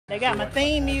They got my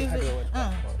theme music.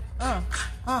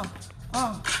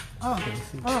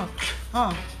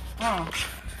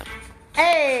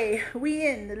 Hey, we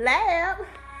in the lab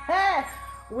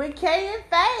with Kay and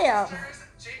Fab.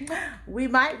 We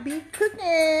might be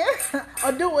cooking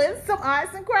or doing some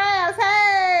arts and crafts.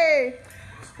 Hey,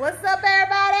 what's up,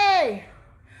 everybody?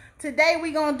 Today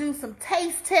we gonna do some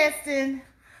taste testing.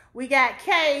 We got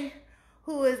Kay,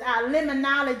 who is our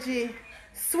limonology,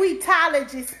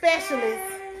 sweetology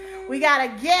specialist. We got a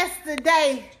guest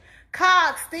today,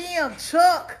 COG-STEM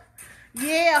Chuck.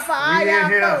 Yeah, for all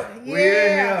y'all folk.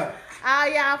 Yeah, all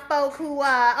y'all folk who oh,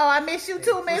 I miss you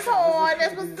too, Miss Horn.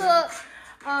 That's what's up.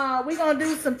 We're gonna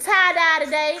do some tie-dye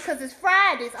today because it's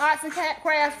Friday. It's Arts and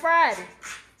Crafts Friday.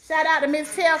 Shout out to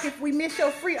Miss Telk if we miss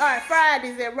your free art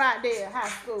Fridays at Rockdale High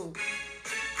School.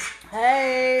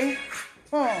 Hey.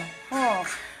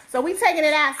 So we taking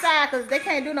it outside because they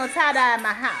can't do no tie-dye in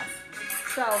my house.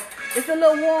 So it's a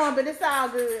little warm, but it's all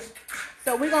good.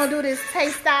 So we're going to do this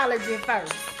tasteology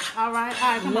first. All right,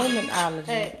 come on.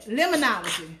 Limonology.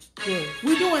 Limonology. Yeah.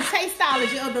 We're doing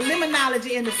tasteology of the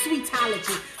limonology and the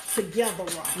sweetology together,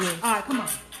 right? Yeah. All right, come on.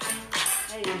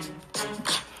 Hey.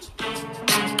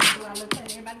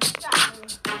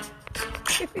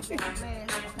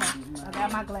 I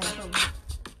got my glass over.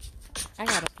 I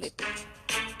gotta flip it.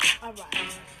 All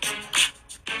right.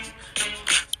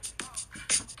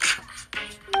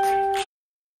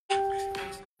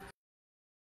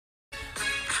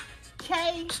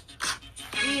 Kay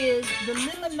is the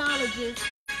limonologist,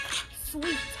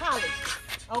 sweetologist.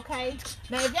 Okay.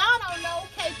 Now, if y'all don't know,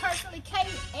 Kay personally, Kay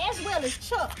as well as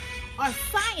Chuck are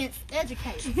science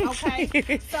educators.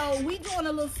 Okay. So we doing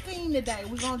a little STEAM today.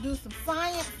 We're gonna do some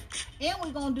science and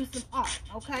we're gonna do some art.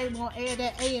 Okay. We're gonna add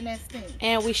that A in that STEAM.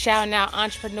 And we shouting out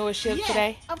entrepreneurship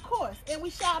today. Of course. And we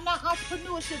shouting out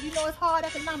entrepreneurship. You know it's hard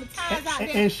economic times out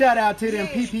there. And shout out to them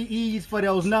PPEs for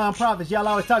those nonprofits. Y'all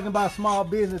always talking about small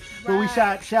business, but we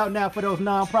shouting out for those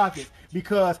nonprofits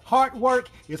because hard work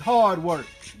is hard work.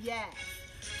 Yeah.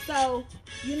 So,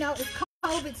 you know, it's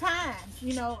COVID times.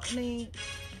 You know, I mean,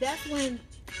 that's when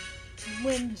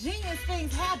genius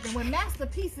things happen, when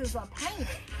masterpieces are painted,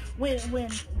 when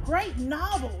great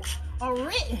novels are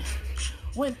written,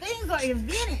 when things are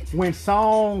invented. When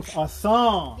songs are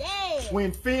sung. Yes.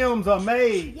 When films are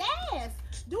made. Yes.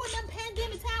 During them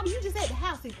pandemic times, you just at the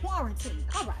house in quarantine.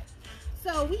 All right.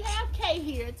 So we have Kay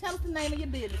here. Tell us the name of your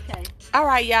business, Kay. All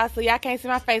right, y'all. So y'all can't see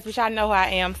my face, but y'all know who I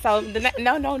am. So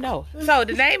no. So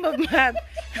the name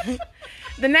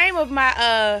of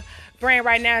my brand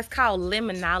right now is called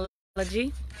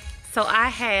Limonology. So I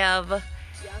have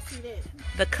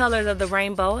the colors of the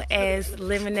rainbow as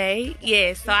lemonade.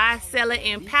 Yes. So I sell it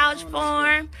in pouch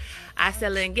form. I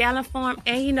sell it in gallon form,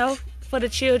 and you know, for the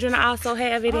children, I also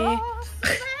have it in.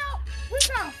 We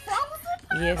got frozen.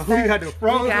 Yes, we got the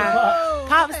frozen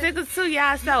popsicles too,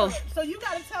 y'all. So you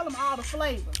gotta tell them all the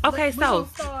flavors. Okay, so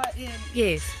start in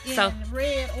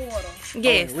red order.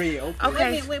 Yes. Red,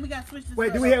 okay. Wait, we gotta switch this.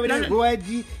 Wait, do we have it in Roy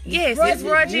G? Yes, it's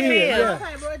Roy G Bill.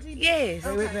 Okay, Roy G Bill. Yes.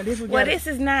 Okay. Well, this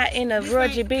is not in a Roy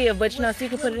G Bill, but you know, so you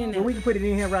can put it in there. Well, we can put it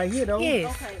in here right here, though.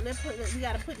 Yes. Okay, we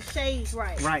gotta put the shades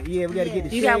right. Right. Yeah, we gotta get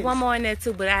the shades. You got one more in there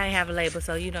too, but I didn't have a label,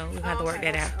 so you know we have to work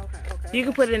that out. Okay. You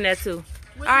can put it in there too.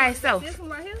 Which all right, so this one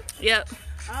right here. Yep.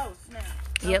 Oh snap.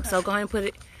 Yep. So go ahead and put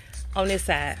it on this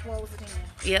side. Squoze it in.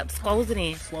 Yep. Squoze it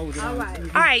in. All right.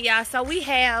 All right, y'all. So we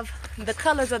have the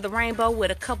colors of the rainbow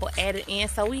with a couple added in.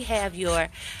 So we have your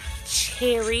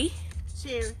cherry.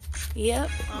 Yep.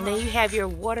 And then you have your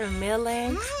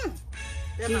watermelon.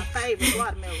 That's my favorite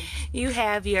watermelon. You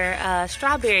have your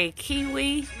strawberry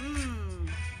kiwi.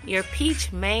 Your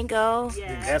peach mango.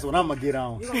 Yeah. That's what I'm gonna get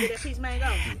on. You gonna get that peach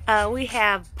mango? We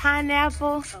have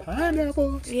pineapple.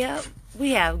 Pineapple. Yep.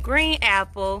 We have green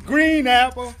apple. Green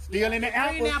apple. Still in the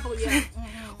apple. Green apple, yeah.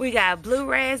 We got blue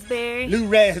raspberry. Blue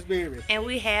raspberry. And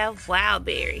we have wild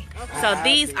berry. Okay. So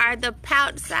these are the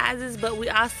pouch sizes, but we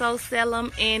also sell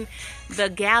them in the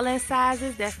gallon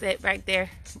sizes. That's it right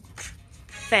there.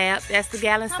 Fab. That's the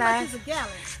gallon size. How much is a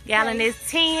gallon? Gallon is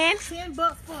 10.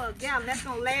 $10 for a gallon. That's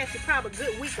gonna last you probably a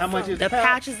good week. How much is the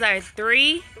pouches are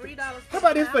 $3. $3. How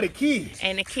about this for the kids?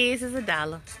 And the kids is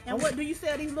 $1. And what do you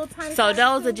sell these little tiny? So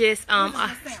those are just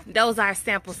those are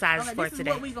sample sizes for this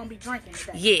today. Is what we gonna be drinking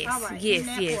today. Yes, all right.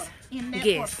 yes. In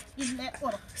that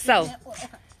order. So okay.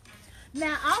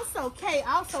 Now also Kay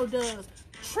also does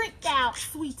tricked out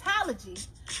sweetology.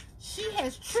 She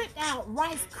has tricked out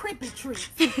Rice Krispie treats.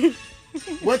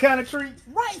 What kind of treat?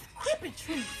 Rice Krispie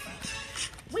treats.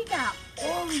 We got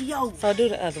Oreos. So do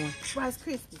the other one. Rice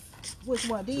Krispies. Which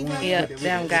one? These right Yeah, here? they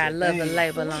don't got a lovely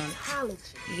label on it.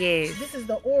 Fruitology. Yes. This is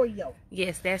the Oreo.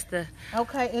 Yes, that's the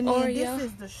Okay, and then Oreo, this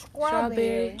is the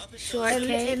strawberry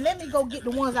shortcake. And let me go get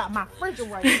the ones out my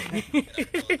refrigerator.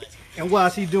 And while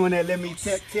she's doing that, let me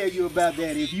tell you about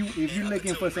that. If you're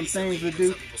looking for some things to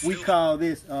do, we call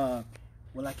this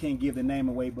well, I can't give the name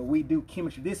away, but we do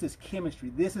chemistry. This is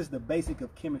chemistry. This is the basic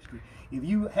of chemistry. If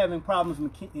you having problems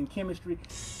in chemistry,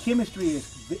 chemistry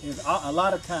is a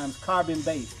lot of times carbon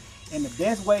based, and the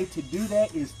best way to do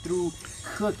that is through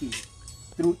cooking.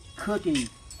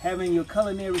 Having your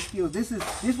culinary skills. This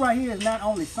right here is not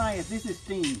only science. This is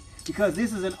STEAM, because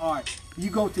this is an art. You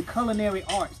go to culinary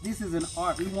arts. This is an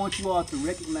art. We want you all to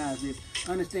recognize this,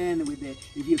 understand with that.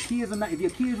 If your kids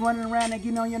running around and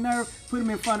getting on your nerve, put them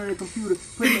in front of the computer,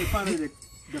 put them in front of the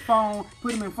phone,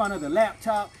 put them in front of the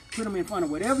laptop, put them in front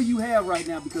of whatever you have right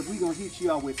now, because we're gonna hit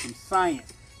y'all with some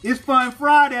science. It's Fun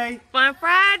Friday. Fun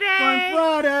Friday. Fun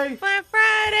Friday. Fun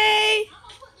Friday.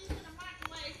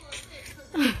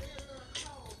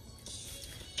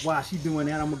 While she doing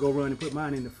that, I'm gonna go run and put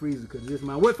mine in the freezer, because this is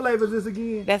mine. What flavor is this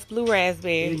again? That's blue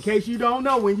raspberry. In case you don't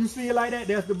know, when you see it like that,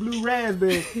 that's the blue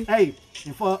raspberry. Hey,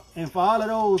 and for all of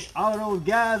those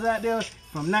guys out there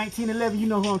from 1911, you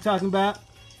know who I'm talking about.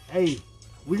 Hey,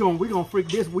 we gonna freak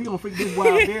this wild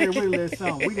berry with a little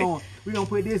something. We gonna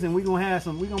put this and we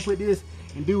gonna put this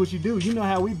and do what you do. You know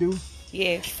how we do.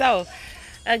 Yeah. So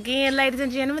again, ladies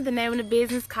and gentlemen, the name of the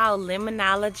business called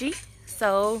Limonology.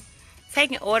 So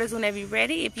taking orders whenever you're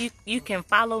ready. If you can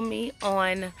follow me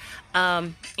on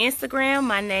Instagram.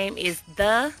 My name is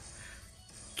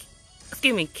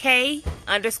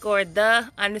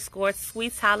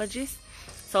K_the_sweetologist.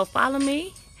 So follow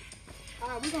me.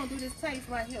 Alright, we're gonna do this taste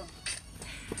right here.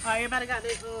 Alright, everybody got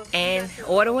this And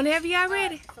order whenever y'all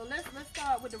ready. Right, so let's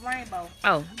start with the rainbow.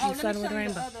 Oh, you started with the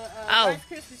rainbow. Rice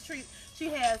Krispies treat. She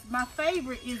has, my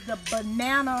favorite is the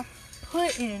banana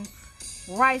pudding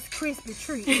Rice Krispie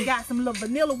treat. It got some little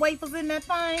vanilla wafers in that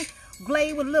thing,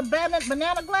 glazed with a little banana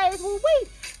glaze. Woo-wee.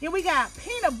 Then we got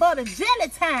peanut butter jelly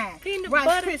time.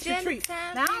 Rice Krispie treat.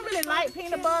 Now I don't really like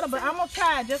peanut butter, but I'm gonna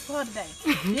try it just for her today.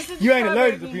 You ain't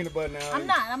allergic to peanut butter now. I'm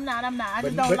not. I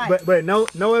just don't like it. But no,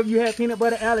 if you have peanut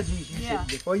butter allergies, you should,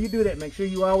 before you do that, make sure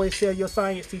you always tell your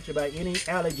science teacher about any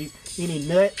allergies, any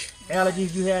nut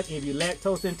allergies you have, if you're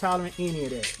lactose intolerant, any of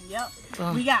that. Yep.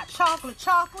 We got chocolate,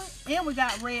 and we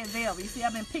got red velvet. You see,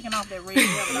 I've been picking off that red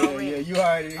velvet already. Yeah, you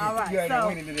already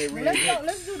went into that red velvet.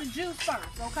 Let's do the juice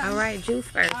first, okay? All right, juice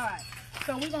first. All right.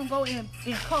 So we're going to go in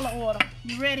color order.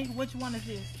 You ready? Which one is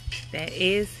this? That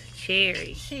is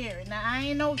cherry. Cherry. Now, I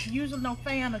ain't usually no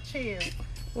fan of cherry.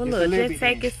 Well, look, just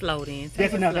take it slow then.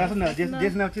 That's enough.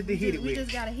 Just enough to hit it with. We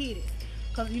just got to hit it.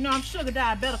 Because, you know, I'm sugar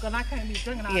diabetic and I can't be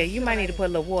drinking all Yeah, you might need to put a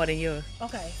little water in yours.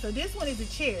 Okay, so this one is the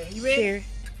cherry. You ready? Cherry.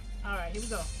 All right, here we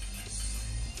go.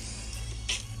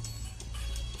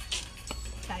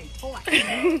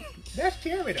 That's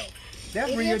cherry, though.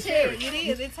 That's It real is cherry. It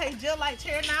is. It tastes just like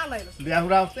cherry annihilators. That's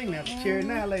what I was thinking. That's cherry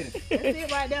annihilator. That's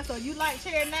it right there. So you like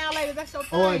cherry annihilators, that's your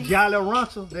thing. Or a Jolly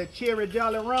Rancher, that cherry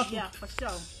Jolly Rancher. Yeah, for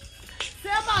sure.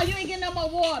 Selma, you ain't getting no more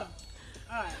water.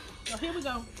 All right, so here we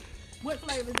go. What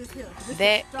flavor is this here?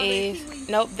 That is,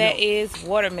 nope, that is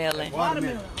watermelon.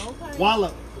 Watermelon, okay.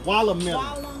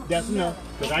 Watermelon. That's enough,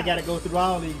 because I got to go through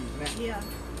all these now. Yeah,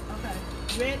 okay.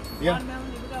 Ready? Yeah.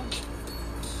 Watermelon, here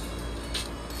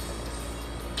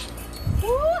we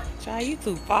go. Child, you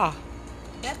too far.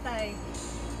 That thing,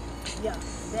 yeah.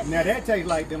 That tastes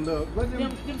like them little, what's them?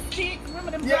 Them sticks,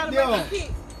 remember them Yeah.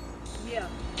 sticks? Yeah.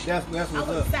 That's what's I up.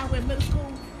 was Southwest Middle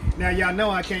School. Now y'all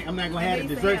know I'm not gonna have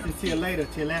the desserts until later,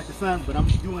 till after sun. But I'm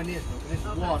doing this. This is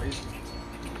water.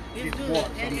 It's good, water,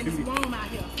 so and I'm it's gonna do warm out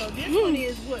here. So this one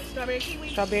is what? Strawberry kiwi.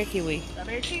 Strawberry kiwi.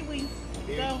 Strawberry kiwi.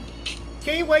 Go.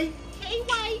 Kiwi.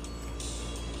 Kiwi.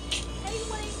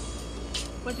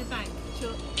 What you think,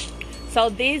 Chuck? So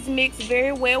these mix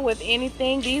very well with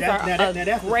anything. These are that's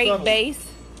a great subtle. base.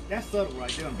 That's subtle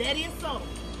right there. That is subtle.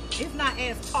 It's not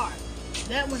as tart.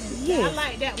 That one is. Yeah. I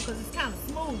like that one because it's kind of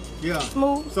smooth. Yeah.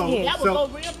 Smooth. So yeah. That would go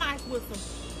real nice with some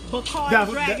Bacardi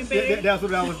Dragonberry. That's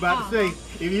what I was about to say.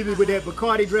 If either with that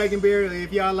Bacardi Dragonberry, or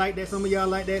if y'all like that, some of y'all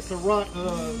like that Ciroc,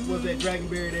 what's that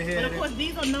Dragonberry they had? But of course,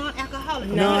 these are non-alcoholic.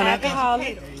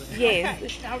 Non-alcoholic. Yes.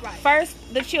 Okay. All right. First,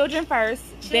 the children first,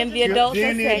 then the adults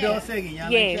Then the second. adults second.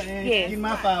 Y'all Yes, yes. Get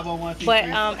my 501c3. But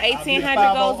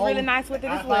 1800 goes really nice with it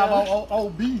as well.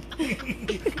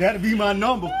 500OB. That'll be my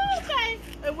number. Okay.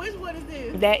 And which one is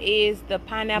this? That is the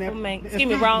pineapple mango. Excuse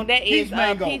me, wrong. That is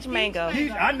peach mango.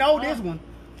 I know this one.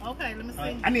 Okay, let me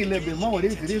see. I need a little bit more.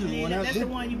 This is one. That's the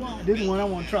one you want. This is one I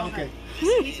want to try. Okay.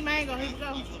 Peach mango. Here we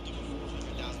go.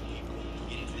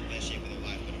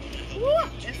 Woo,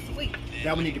 that's sweet.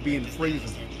 That one need to be in the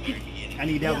freezer. I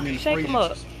need that one in the Shake freezer. them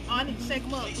up. Oh, I need to shake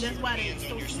them up. That's why they're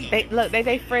so sweet.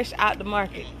 They fresh out the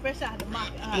market. Fresh out the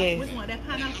market. Yes. Which one? That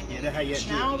pineapple? Yeah, that's how you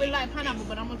Now, I don't really like pineapple,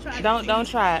 but I'm gonna try it. Don't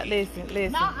try it.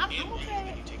 Listen. No, I'm gonna try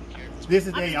it. This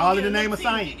is I'm just all gonna in the get a name of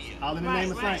little science. All in the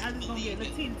name of Right. science. I'm just gonna get a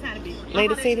little teeny tiny bit. Lay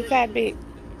the seed a tad bit.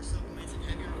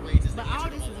 But all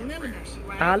this is lemonade,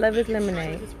 right? All of it's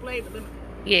lemonade. It's flavored lemonade.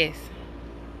 Yes.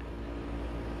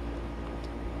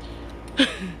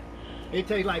 It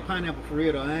tastes like pineapple for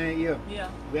real though. Yeah. Yeah.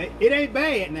 It ain't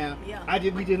bad now. Yeah.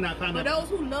 We just not For pineapple. those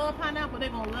who love pineapple, they're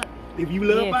gonna love it. If you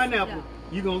love Yes. pineapple,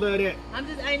 you gonna love that.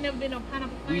 I ain't never been no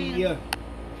pineapple fan. Yeah.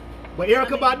 But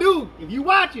Erica Badu, if you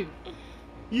watching,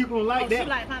 you gonna like Oh, that. she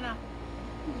like pineapple.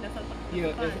 That's her thing.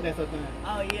 Yeah, that's her thing.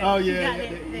 Oh yeah. Oh She yeah, got yeah,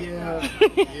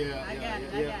 that- yeah, I got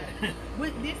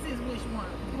it. This is which one?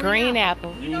 Green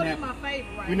apple. You know Green this my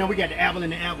favorite, right? We know we got the apple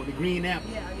and the apple, the green apple.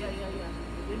 Yeah.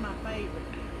 This my favorite.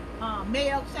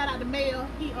 Mel, shout out to Mel.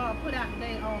 He put out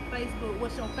today on Facebook,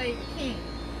 what's your favorite candy?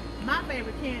 My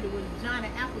favorite candy was Johnny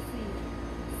Appleseed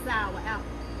sour apple.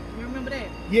 You remember that?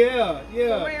 Yeah.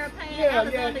 Rare pan,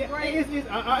 Alexander Grape. It's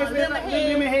like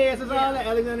lemon heads, it's all that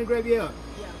Alexander Grape, yeah.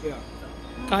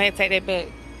 Go ahead and take that back.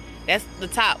 That's the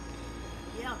top.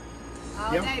 Yeah.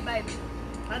 All Yep. day, baby.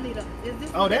 I need a. Is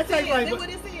this Oh, what that this tastes is? like- Is this what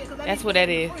this is? 'Cause I That's need what to that put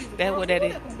it in is. the freezer. That's Girl, what that ooh,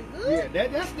 is. gonna be good. Yeah,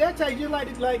 that take you like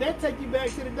that take you back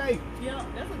to the day. Yeah,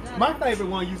 that's a good My favorite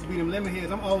one used to be them lemon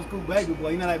heads. I'm old school baby boy.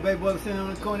 You know, like baby boy sitting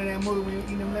on the corner of that movie when you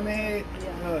eating them lemon heads.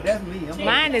 Yeah. That's me. I'm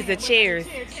Mine is the cherries.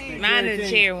 Mine is the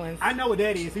cherry ones. I know what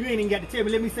that is. So you ain't even got to tell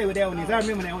me. Let me say what that one is. I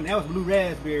remember that one. That was blue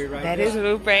raspberry, right? That there. is blue You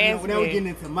know, when I was raspberry. getting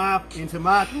into my spectrum.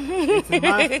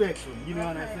 You know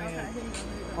what I'm saying?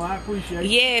 Oh, I appreciate it.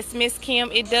 Yes, Miss Kim,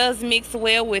 it does mix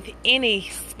well with any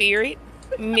spirit.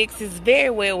 Mixes very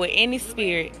well with any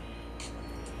spirit.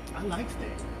 I like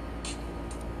that.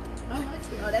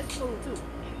 Oh, that's cool too.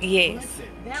 Yes.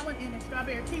 That one and the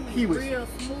strawberry kiwi Kiwis. is real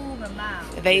smooth and mild.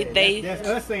 That's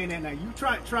us saying that now. You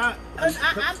try. I'm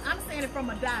saying it from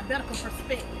a diabetical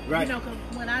perspective. Right. You know, because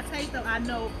when I taste them, I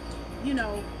know, you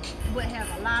know, what has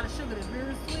a lot of sugar that's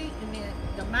very sweet, and then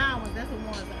the mild ones, that's the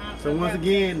ones that I'm. So once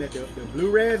again, the blue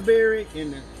raspberry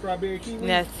and the strawberry kiwi.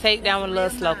 Now take that one a little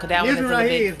slow, cause that one This is a one little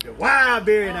right here is bit. the wild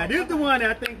berry. Now this is the one that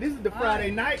I think this is the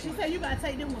Friday night She one. said you gotta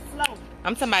take them with slow.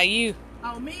 I'm talking about you.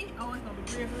 Oh me? Oh, it's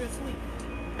gonna be real sweet.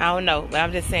 I don't know, but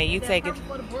I'm just saying you That's take it. perfect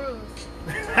for the bruise.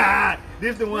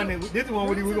 This the one that we're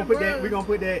gonna put that. We're gonna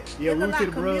put that. Yeah, It's root to like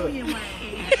the blood. communion wine.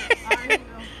 All right, here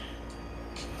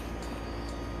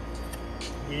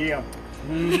we go. Yeah.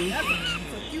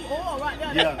 That's a few oil right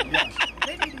there. Yeah.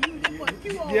 They need to use it for the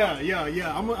Q oil.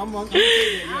 Yeah. I'm gonna take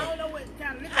that. I don't know what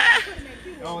kind of liquor I put in that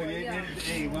Q oil. Oh, but hey,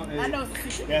 yeah. I know it's a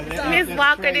secret. That's- It's that's- all Miss right.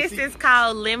 Walker, crazy. this is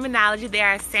called Lemonology. They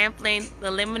are sampling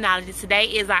the Lemonology. Today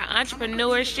is our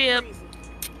entrepreneurship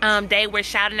day. We're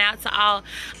shouting out to all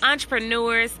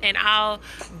entrepreneurs and all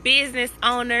business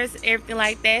owners, everything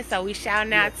like that. So we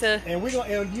shouting out to. And we're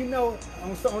gonna, and you know,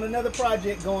 on another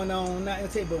project going on, not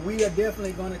gonna say, but we are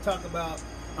definitely going to talk about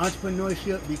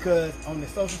entrepreneurship, because on the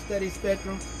social studies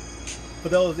spectrum, for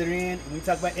those that are in, we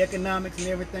talk about economics and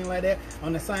everything like that.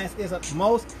 On the science, is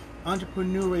most of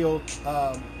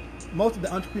the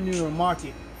entrepreneurial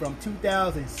market from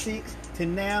 2006 to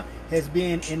now has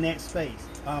been in that space.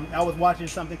 I was watching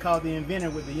something called The Inventor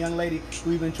with the young lady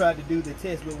who even tried to do the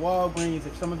test with Walgreens.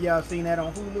 If some of y'all have seen that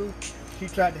on Hulu, she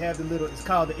tried to have it's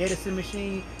called the Edison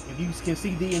machine. If you can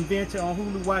see The Inventor on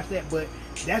Hulu, watch that. But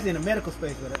that's in the medical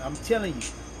space. But I'm telling you,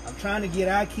 I'm trying to get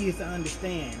our kids to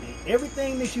understand that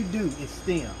everything that you do is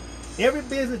STEM. Every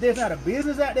business, there's not a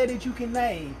business out there that you can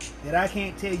name that I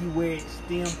can't tell you where it's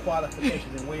STEM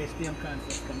qualifications and where STEM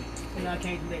concepts come in. You know, I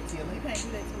can't do that till You later. can't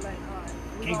do that too late. All right.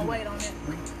 We're Can't gonna do wait it. on that.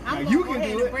 Now, I'm you gonna go can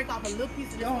ahead do and it. break off a little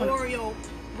piece of this Go on. Oreo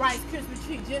Rice Krispie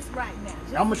treat just right now.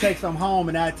 Just I'm gonna take some home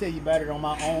and I'll tell you about it on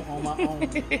my own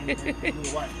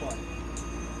little watch party.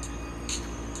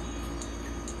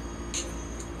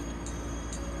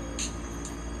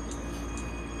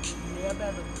 Yeah,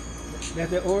 baby.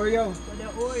 That's the Oreo. With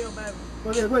that Oreo, baby.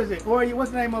 What is it? Oreo.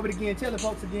 What's the name of it again? Tell the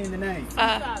folks again the name.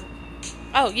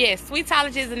 Oh yes,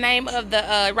 Sweetology is the name of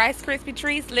the Rice Krispie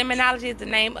treats. Lemonology is the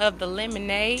name of the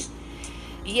lemonade.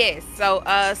 Yes, so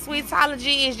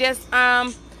Sweetology is just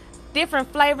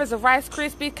different flavors of Rice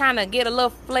Krispie. Kind of get a little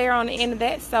flair on the end of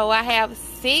that. So I have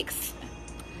 6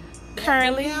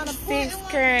 currently. Banana 6 pudding one.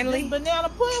 currently. This banana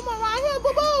pudding one right here,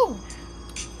 boo boo.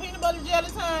 Peanut butter jelly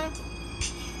time.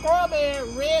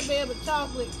 Strawberry, red velvet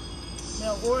chocolate.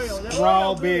 Now Oreo. That Oreo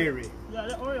Strawberry. good. Yeah,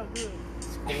 that Oreo good.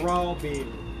 Strawberry.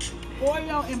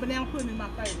 Oreo and banana pudding is my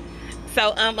favorite.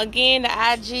 So again, the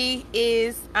IG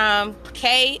is K_the_.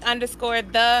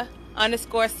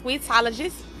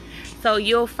 _sweetologist. So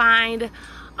you'll find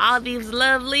all these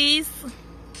lovelies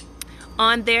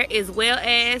on there, as well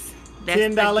as that's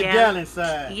 $10 gallon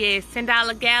size. Yes,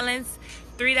 $10 gallons,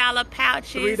 $3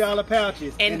 pouches. $3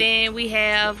 pouches. And then we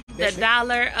have the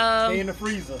dollar. They in the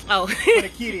freezer. Oh, for the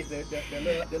kitties, the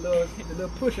little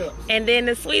push-ups. And then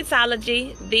the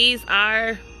Sweetology, these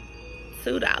are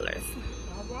 $2. All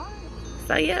right.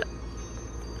 So yep,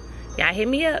 y'all hit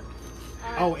me up.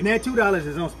 Oh, and that $2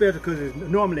 is on special because it's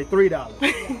normally $3.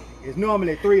 It's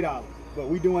normally $3, but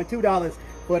we doing $2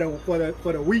 for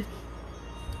the week.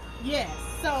 Yes.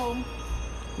 So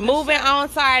moving on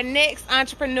to our next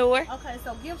entrepreneur. okay,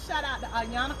 so give shout out to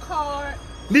Ayana Card.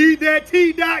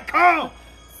 NeedThatTea.com.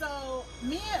 So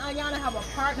me and Ayana have a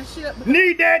partnership.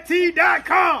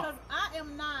 NeedThatTea.com. Because I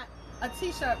am not a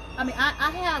t-shirt. I mean,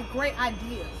 I have great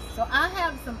ideas. So I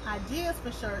have some ideas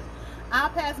for shirts. I'll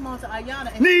pass them on to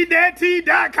Ayana. And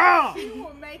NeedThatTea.com. she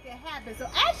will make it happen. So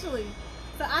actually,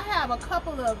 I have a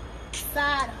couple of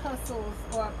side hustles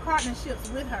or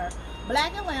partnerships with her.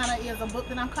 Black Atlanta is a book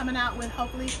that I'm coming out with,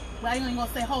 hopefully, well, I ain't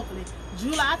gonna say hopefully,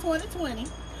 July 2020.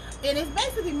 And it's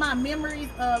basically my memories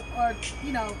of, or,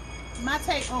 you know, my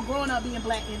take on growing up being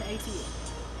black in the ATL.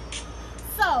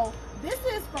 So, this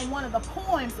is from one of the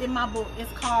poems in my book.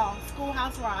 It's called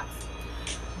Schoolhouse Rocks.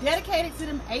 Dedicated to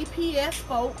them APS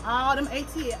folk, all them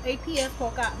APS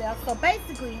folk out there. So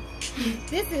basically,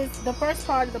 this is the first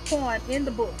part of the poem in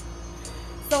the book.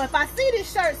 So if I see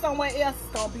this shirt somewhere else,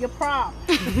 it's gonna be a problem.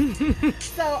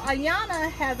 So Ayana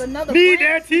has another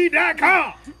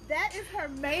NeedThatTea.com. That is her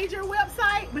major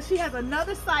website, but she has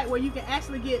another site where you can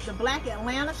actually get the Black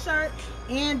Atlanta shirt,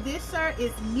 and this shirt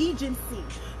is Needgency.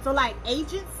 So like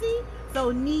agency, so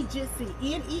Needgency,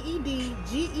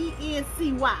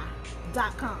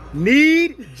 NeedGency.com.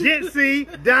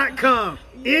 NeedGency.com.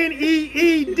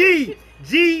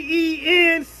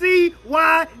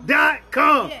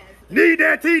 NeedGency.com. Yes.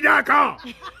 NeedThatTea.com.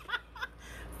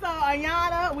 So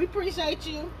Ayana, we appreciate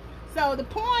you. So the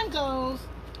poem goes: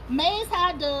 Mays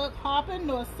High Doug, Harper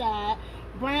Northside,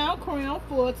 Brown Crown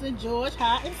Fulton, George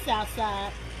High and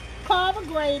Southside, Carver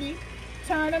Grady,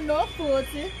 Turner North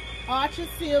Fulton, Archer,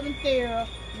 Sylvan, Thera,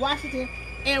 Washington,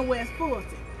 and West Fulton.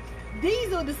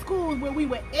 These are the schools where we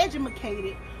were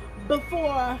educated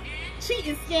before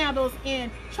cheating scandals and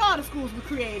charter schools were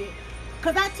created.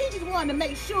 Because our teachers wanted to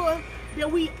make sure that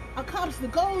we accomplished the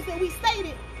goals that we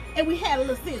stated, and we had a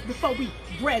little sense before we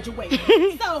graduated.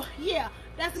 So yeah,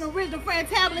 that's an original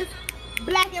Fantabulous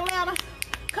Black Atlanta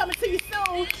coming to you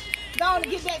soon. Go on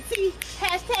and get that tea.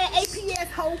 Hashtag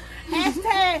APS ho.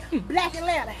 Hashtag Black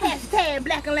Atlanta. Hashtag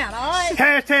Black Atlanta. All right.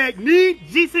 Hashtag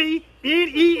NeedGency,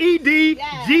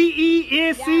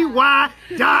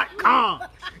 NeedGency.com.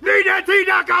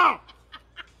 NeedThatTea.com.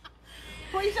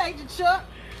 Appreciate you, Chuck.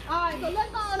 Alright, so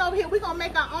let's go on over here. We're going to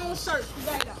make our own shirts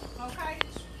today, though. Okay?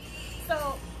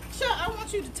 So, Chuck, I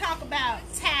want you to talk about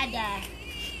Tye Dye.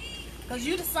 Because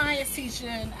you're the science teacher,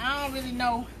 and I don't really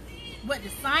know what the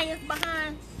science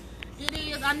behind it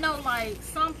is. I know, like,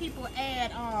 some people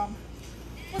add,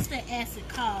 what's that acid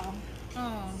called?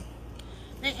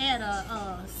 They add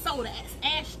a soda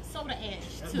ash to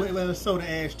it. Well, soda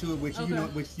ash to it, which Okay. you know,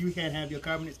 which you can't have your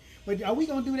carbonates. But are we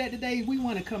gonna do that today? We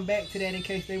want to come back to that in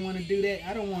case they want to do that.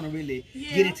 I don't want to really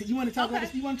get into. You want to talk about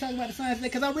this? You want to talk about the science today?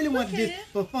 Because I really want to just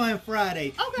for Fun Friday.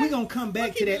 Okay. We're gonna come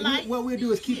back to that. What we'll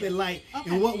do is keep it light,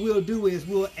 and what we'll do is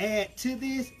we'll add to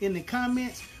this in the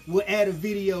comments. We'll add a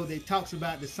video that talks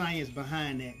about the science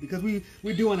behind that, because we're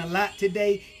doing a lot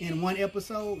today in one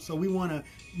episode, so we want to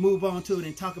move on to it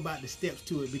and talk about the steps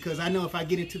to it, because I know if I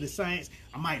get into the science,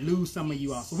 I might lose some of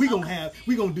you all. So we're gonna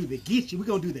do the get you, we're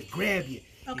gonna do the grab you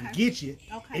and get you,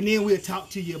 and then we'll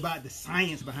talk to you about the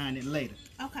science behind it later.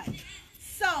 Okay.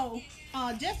 So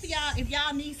just for y'all, if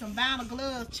y'all need some vinyl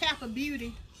gloves, Chapel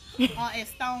Beauty at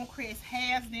Stonecrest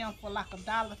has them for like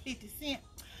 $1.50.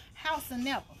 House and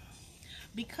Never.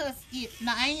 Because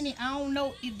I don't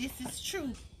know if this is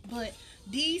true, but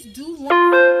these do work.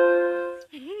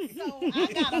 So I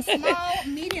got a small,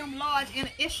 medium, large, and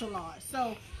an extra large.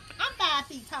 So I'm 5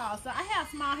 feet tall, so I have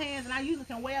small hands, and I usually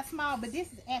can wear small, but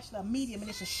this is actually a medium, and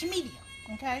it's a schmedium,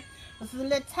 okay? This is a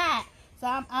little tight, so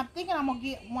I'm thinking I'm gonna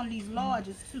get one of these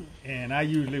larges too. And I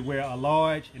usually wear a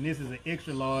large, and this is an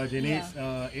extra large, and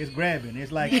it's grabbing.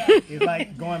 It's like it's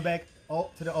like going back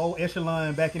to the old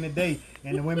echelon back in the day,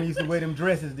 and the women used to wear them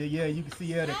dresses that you can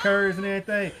see the curves and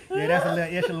everything. Yeah, that's a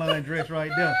little echelon dress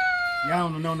right there. Y'all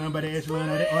don't know nothing about the echelon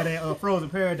or that Frozen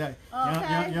Paradise.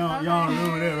 Y'all don't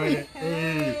remember that right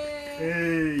there.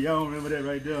 Hey, y'all don't remember that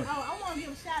right there. Oh, I want to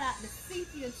give a shout out to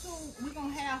Cynthia too. We're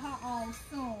gonna have her on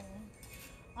soon.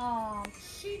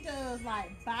 She does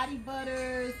like body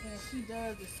butters, and she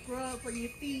does the scrub for your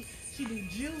feet. She do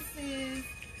juices.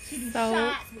 She do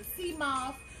shots with sea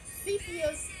moss.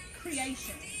 Sepia's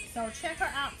Creations. So check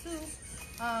her out too.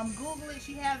 Google it.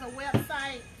 She has a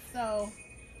website. So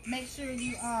make sure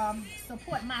you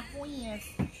support my friends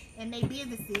and their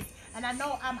businesses. And I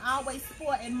know I'm always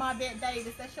supporting Marvette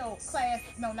Davis. That's your class,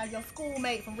 no, not your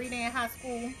schoolmate from Redan High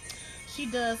School. She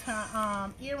does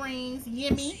her earrings,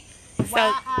 Yimmy. So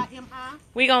Y-I-M-I.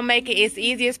 we gonna make it as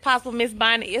easy as possible, Miss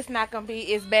Bonnie. It's not gonna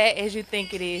be as bad as you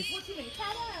think it is. What you mean,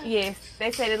 tie-dye? Yes,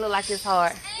 they said it look like it's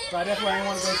hard. Right, that's why I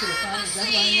want to go to the science.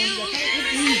 That's why I want to go to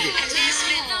it's easy. Let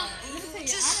me tell you, I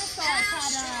didn't start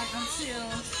tie-dye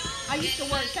until I used to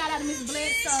work. Shout out to Miss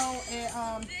Bledsoe,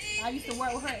 and I used to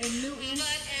work with her in Newton,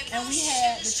 and we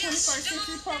had the 21st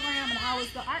Century program, and I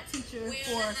was the art teacher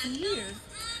for some years.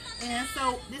 And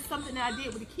so this is something that I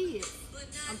did with the kids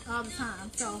all the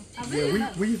time. So I really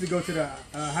we used to go to the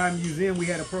High Museum. We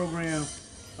had a program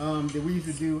that we used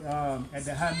to do at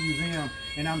the High Museum,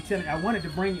 and I'm telling you, I wanted to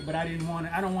bring it, but I didn't want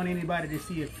it. I don't want anybody to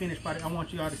see a finished product. I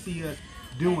want you all to see us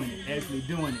doing it, actually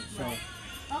doing it. So.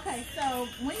 Okay, so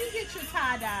when you get your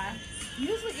tie-dye,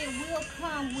 usually it will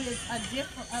come with a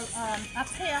different a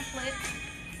pamphlet.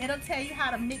 It'll tell you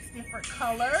how to mix different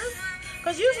colors.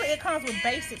 Because usually it comes with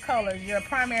basic colors. Your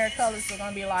primary colors are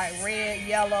going to be like red,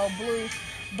 yellow, blue.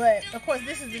 But of course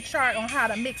this is the chart on how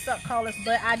to mix up colors.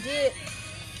 But I did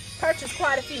purchase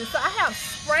quite a few. So I have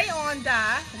spray on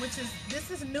dye, which is,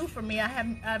 this is new for me.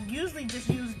 I've usually just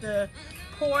used the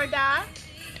pour dye.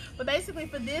 But basically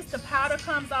for this, the powder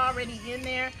comes already in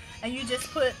there. And you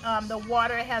just put the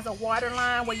water. It has a water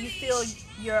line where you fill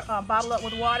your bottle up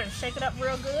with water and shake it up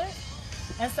real good.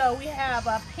 And so we have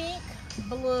a pink,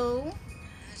 blue,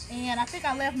 and I think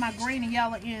I left my green and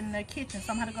yellow in the kitchen,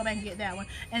 so I'm gonna go back and get that one.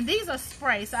 And these are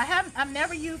sprays. So I've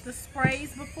never used the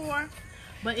sprays before,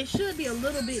 but it should be a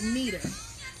little bit neater.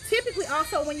 Typically,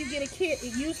 also when you get a kit,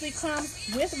 it usually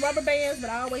comes with rubber bands, but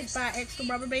I always buy extra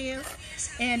rubber bands,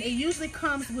 and it usually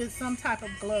comes with some type of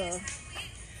glove.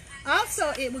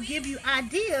 Also, it will give you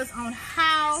ideas on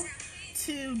how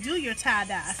to do your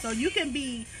tie-dye, so you can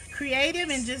be creative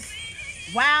and just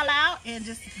wild out and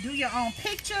just do your own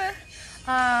picture.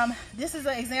 This is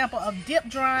an example of dip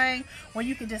drying, where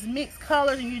you can just mix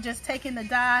colors and you're just taking the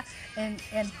dye and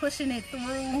pushing it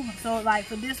through. So like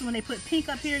for this one, they put pink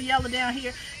up here, yellow down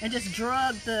here, and just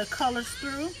drug the colors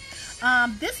through.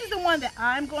 This is the one that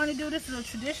I'm going to do. This is a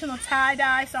traditional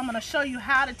tie-dye, so I'm going to show you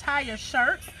how to tie your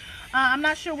shirts. I'm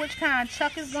not sure which kind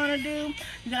Chuck is going to do.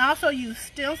 You can also use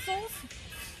stencils.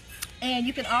 And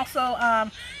you can also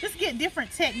just get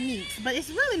different techniques, but it's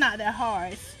really not that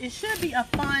hard. It should be a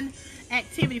fun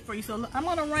activity for you. So I'm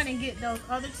gonna run and get those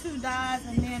other two dyes,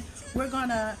 and then we've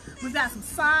got some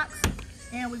socks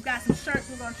and we've got some shirts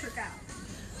we're gonna trick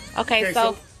out. Okay,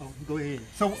 so go ahead.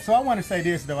 So I want to say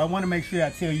this though. I want to make sure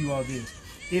I tell you all this.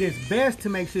 It is best to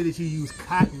make sure that you use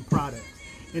cotton products,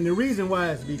 and the reason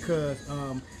why is because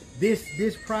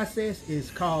this process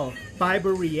is called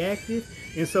fiber reactive.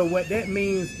 And so what that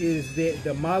means is that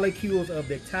the molecules of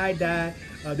the tie-dye,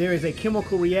 there is a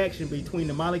chemical reaction between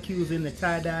the molecules in the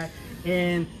tie-dye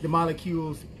and the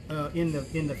molecules in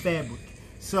the fabric.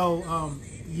 So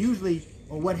usually,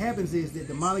 or what happens is that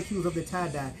the molecules of the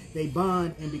tie-dye, they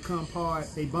bond and become part,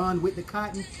 they bond with the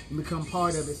cotton and become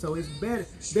part of it. So it's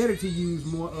better to use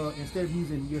more, instead of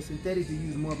using your synthetic, to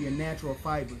use more of your natural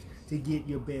fibers to get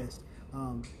your best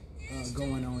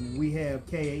going on. And we have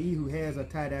KAE, who has a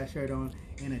tie-dye shirt on,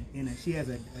 and she has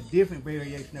a different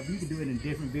variation of, you can do it in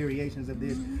different variations of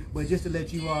this, but just to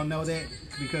let you all know that,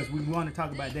 because we want to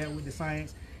talk about that with the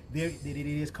science, that it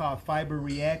is called fiber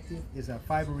reactive. It's a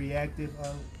fiber reactive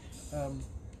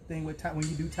thing with when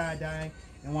you do tie-dyeing.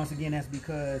 And once again, that's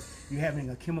because you're having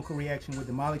a chemical reaction with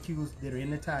the molecules that are in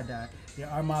the tie-dye. There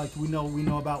are molecules, we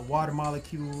know about water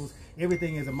molecules.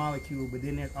 Everything is a molecule, but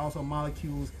then there's also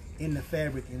molecules in the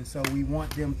fabric, and so we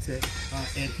want them to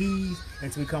adhere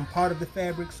and to become part of the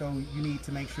fabric. So you need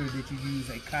to make sure that you use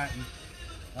a cotton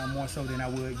more so than I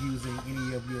would using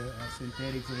any of your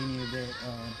synthetics or any of that.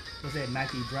 What's that,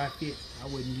 Nike Dry Fit? I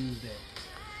wouldn't use that.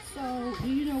 So do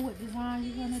you know what design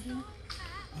you're gonna do?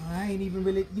 I ain't even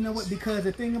really, you know what? Because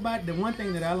the one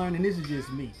thing that I learned, and this is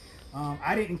just me,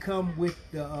 I didn't come with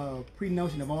the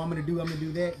pre-notion of, oh, I'm gonna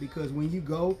do that, because when you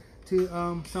go to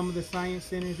some of the science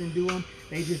centers and do them,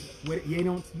 you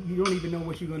don't even know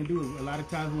what you're going to do. A lot of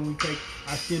times when we take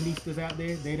our STEMistas out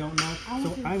there, they don't know.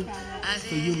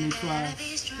 So you need to try.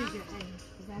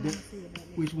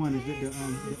 Which one is it?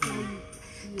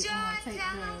 You take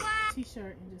the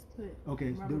t-shirt and just put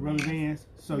the rubber bands.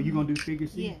 So you're going to do figure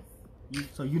C? Yes.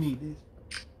 So you need this.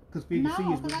 Because figure C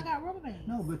No, is because with I got rubber bands.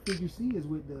 No, but figure C is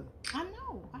with the. I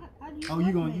know. I use Oh,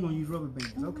 you gonna use rubber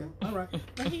bands? Okay, all right.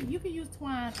 But you can use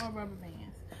twine or rubber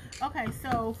bands. Okay,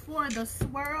 so for the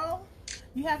swirl,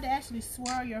 you have to actually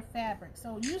swirl your fabric.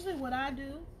 So usually what I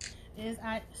do is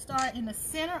I start in the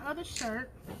center of the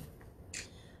shirt,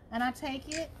 and I take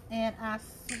it and I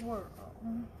swirl.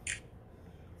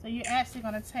 So you're actually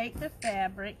going to take the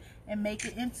fabric and make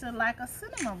it into like a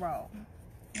cinnamon roll.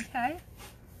 Okay?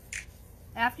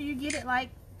 After you get it like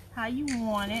how you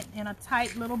want it in a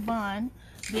tight little bun,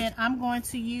 then I'm going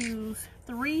to use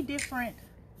three different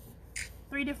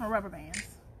rubber bands.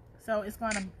 So it's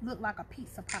going to look like a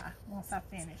pizza pie once I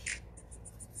finish.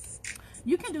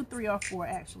 You can do 3 or 4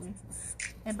 actually.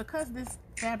 And because this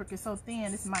fabric is so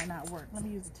thin, this might not work. Let me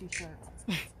use a t-shirt.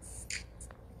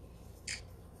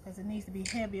 Because it needs to be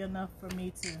heavy enough for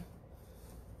me to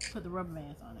put the rubber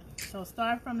bands on it. So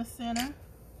start from the center,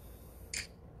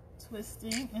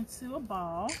 twisting into a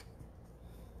ball.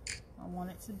 I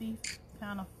want it to be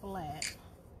kind of flat.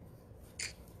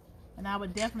 And I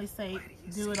would definitely say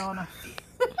do it on a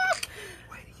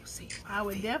I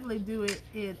would definitely do it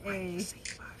in a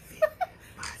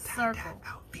circle.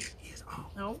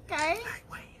 Okay.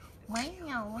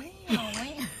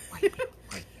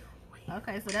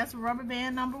 Okay, so that's rubber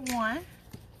band number 1. I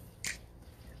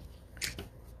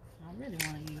really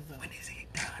want to use those. When this is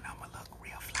done, I'm gonna look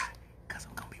real fly, cause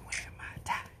I'm gonna be wearing my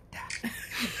tie dye.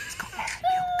 It's gonna have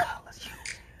them colors.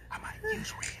 I might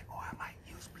use red or I might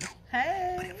use blue.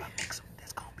 Hey. But if I mix them,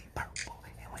 that's gonna be purple.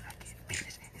 And when I get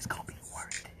finished, it's gonna be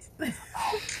worth it.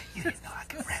 Oh, you didn't know I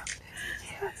could rap.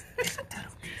 Yeah, listen to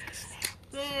them niggas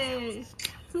now. Hey.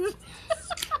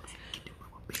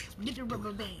 Get the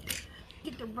rubber band.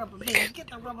 Get the rubber band. Get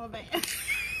the rubber band. Okay,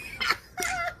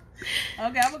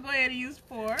 I'm gonna go ahead and use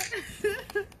 4.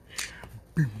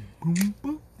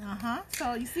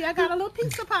 So you see, I got a little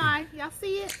pizza pie. Y'all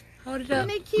see it? Hold it up.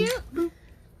 Isn't it cute?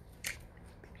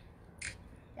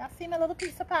 Y'all see my little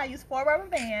pizza pie? Use 4 rubber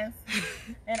bands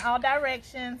in all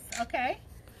directions. Okay.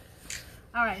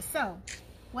 All right. So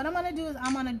what I'm gonna do is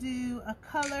I'm gonna do a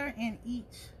color in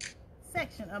each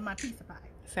section of my pizza pie.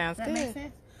 Sounds Does good. that make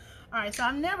sense? All right, so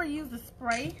I've never used a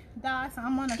spray dye, so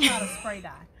I'm gonna try the spray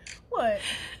dye. What?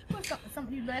 What's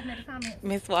something you laughing at the comments?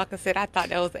 Miss Walker said, I thought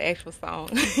that was the actual song.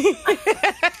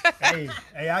 Hey,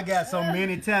 I got so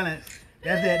many talents.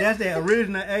 That's that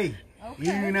original A.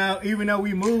 Okay. Even though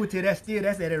we moved to that's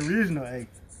that original A.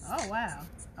 Oh wow.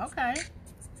 Okay.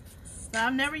 So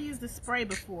I've never used the spray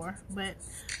before, but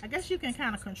I guess you can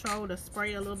kind of control the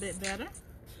spray a little bit better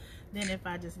than if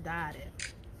I just dyed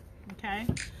it. Okay.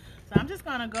 So I'm just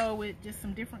gonna go with just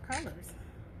some different colors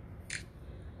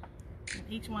in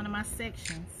each one of my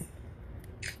sections.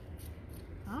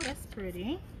 Oh, that's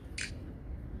pretty.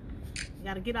 You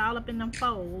gotta get all up in them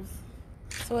folds.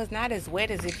 So it's not as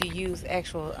wet as if you use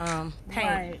actual paint.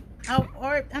 Right. Oh,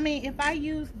 or I mean, if I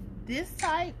use this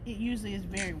type, it usually is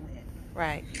very wet.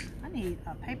 Right. I need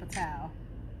a paper towel.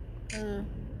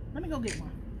 Let me go get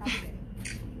one. I'll be back.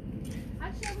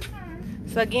 I shall return.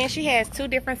 So again, she has 2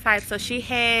 different types. So she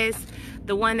has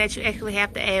the one that you actually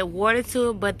have to add water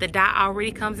to, but the dye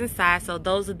already comes inside. So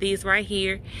those are these right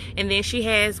here. And then she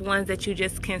has ones that you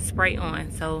just can spray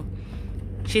on. So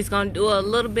she's gonna do a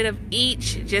little bit of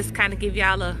each, just kind of give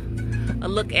y'all a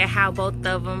look at how both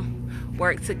of them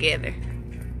work together.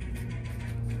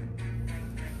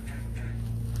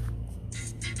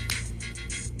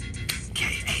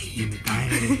 In the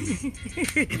thing,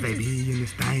 FAB in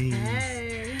this thing,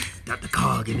 Hey. Dr.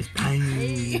 COG in this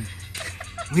thing.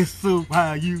 This is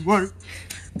how you work.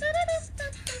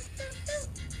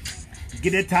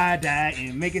 Get that tie dye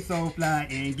and make it so fly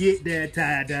and get that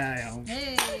tie dye on.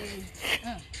 Hey.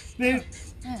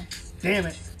 Damn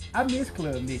it, I miss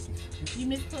Club Nikki. You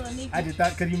miss Club Nikki? I just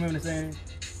thought, cause you remember the saying,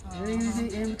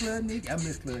 Easy in Club Nikki. I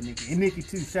miss Club Nikki. And Nikki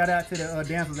too. Shout out to the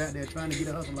dancers out there trying to get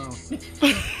a hustle on.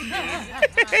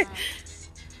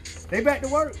 They back to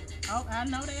work. Oh, I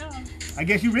know they are. I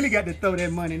guess you really got to throw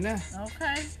that money now.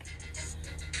 Okay.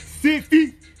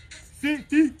 60.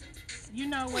 You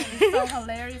know what is so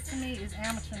hilarious to me is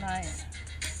amateur night.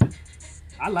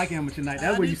 I like amateur night. I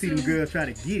That's where do you see them too. girls try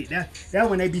to get it. That's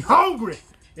when they be hungry.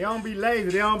 They don't be lazy.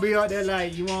 They don't be out there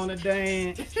like, you wanna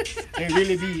dance? They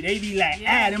be like,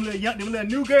 them little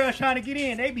new girls trying to get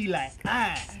in. They be like,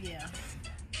 Yeah.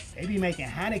 They be making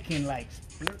Heineken like.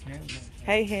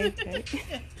 Hey.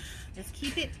 Let's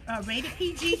keep it rated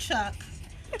PG, Chuck,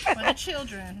 for the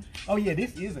children. Oh yeah,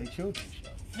 this is a children's show.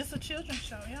 It's a children's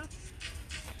show, yeah.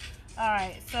 All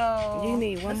right, so You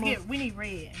need one more. We need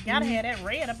red. Gotta have that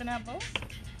red up in that bowl.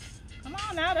 Come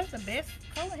on now, that's the best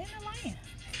color in the land.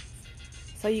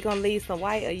 So you gonna leave some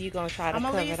white, or you gonna try to cover it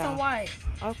off? I'm gonna leave some white.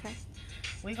 Okay.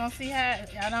 We're gonna see how,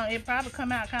 I know it probably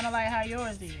come out kind of like how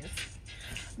yours is.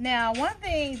 Now, one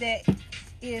thing that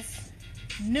is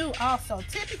new also,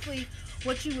 typically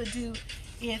what you would do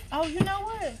is, oh, you know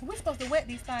what? We're supposed to wet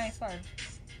these things first.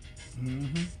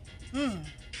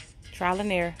 Trial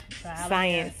and error.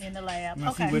 Science. In the lab. You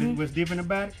Okay. see what's different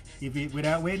about it? If it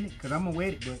without wetting it, because I'm gonna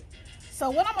wet it, but.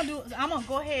 So what I'm gonna do is I'm gonna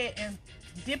go ahead and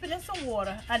dip it in some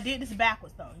water. I did this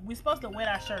backwards though. We're supposed to wet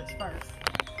our shirts first.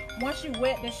 Once you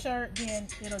wet the shirt, then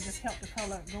it'll just help the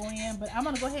color go in. But I'm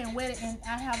gonna go ahead and wet it, and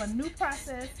I have a new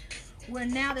process where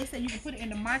now they say you can put it in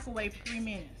the microwave for 3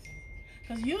 minutes.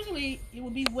 Because usually it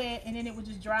would be wet and then it would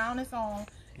just dry on its own.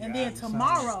 And then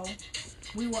tomorrow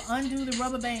we will undo the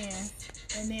rubber bands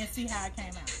and then see how it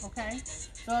came out. Okay.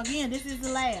 So again, this is the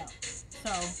lab.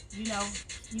 So you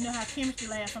know how chemistry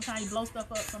labs. Sometimes you blow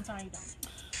stuff up, sometimes you don't.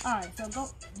 All right, so go.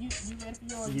 You ready for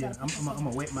yours? Yeah, I'm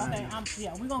gonna wet mine. Okay,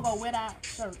 yeah, we're gonna go wet our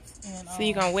shirts. And, So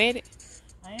you gonna wet it?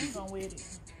 I am gonna wet it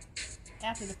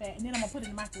after the fact, and then I'm gonna put it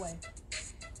in the microwave.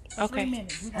 Okay. 3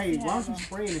 minutes. Hey, why don't you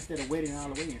spray it instead of wetting all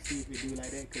the way and see if it do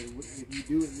like that? Because if you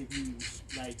do it, if you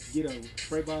like get a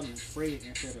spray bottle and spray it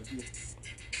instead of just,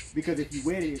 because if you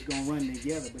wet it, it's gonna run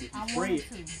together. But if you spray it,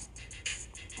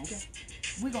 okay,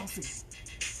 we're gonna see.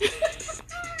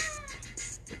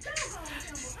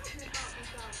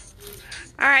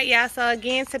 All right, y'all. So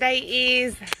again, today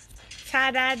is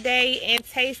tie-dye day and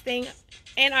tasting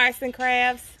and arts and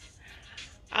crafts,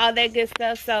 all that good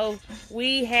stuff. So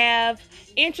we have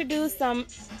introduced some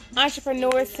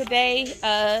entrepreneurs today,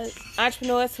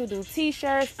 entrepreneurs who do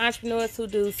t-shirts, entrepreneurs who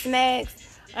do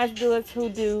snacks, entrepreneurs who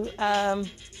do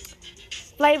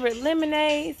flavored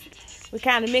lemonades. We're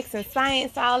kind of mixing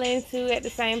science all into at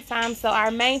the same time. So our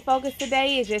main focus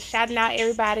today is just shouting out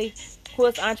everybody who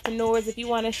is entrepreneurs. If you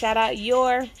want to shout out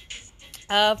your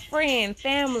friend,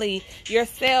 family,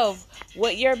 yourself,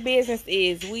 what your business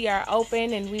is, we are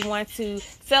open and we want to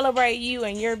celebrate you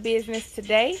and your business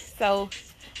today. So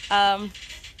all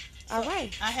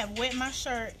right, I have wet my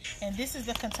shirt, and this is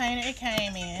the container it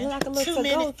came in. Look like a little 2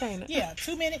 minute container. Yeah,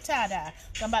 2 minute tie-dye.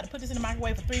 So I'm about to put this in the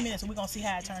microwave for 3 minutes, and we're gonna see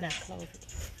how it turned out. Close it.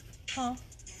 Huh?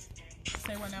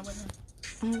 Say what now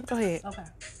with me? Go ahead. Okay.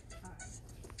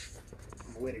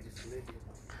 wet it just a little bit.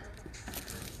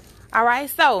 All right,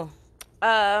 so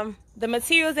the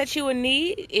materials that you would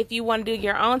need if you want to do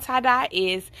your own tie-dye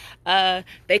is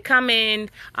they come in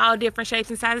all different shapes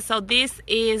and sizes. So this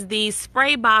is the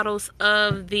spray bottles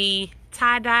of the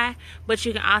tie-dye, but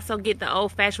you can also get the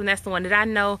old-fashioned. That's the one that I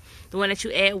know, the one that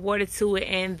you add water to it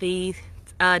and the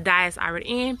dye is already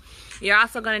in. You're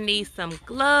also going to need some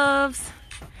gloves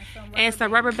and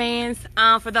some rubber bands.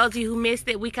 For those of you who missed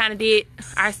it, we kind of did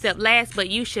our step last, but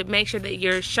you should make sure that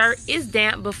your shirt is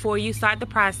damp before you start the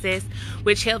process,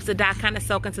 which helps the dye kind of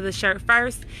soak into the shirt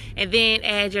first, and then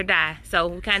add your dye. So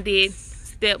we kind of did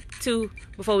step 2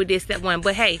 before we did step 1,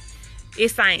 but hey,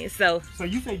 it's science. So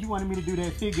you said you wanted me to do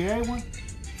that figure 8 one?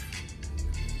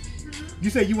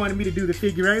 You said you wanted me to do the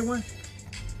figure 8 one?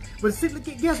 But see, look,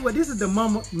 guess what? This is the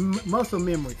muscle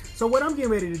memory. So what I'm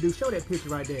getting ready to do, show that picture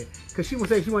right there. Because she would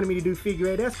say she wanted me to do figure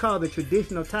 8. That's called the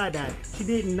traditional tie-dye. She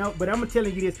didn't know, but I'm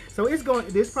telling you this. So it's going,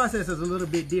 this process is a little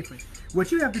bit different.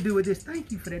 What you have to do with this,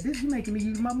 thank you for that. This is making me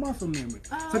use my muscle memory.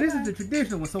 So this is the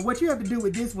traditional one. So what you have to do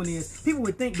with this one is, people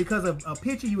would think because of a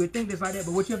picture, you would think this like that.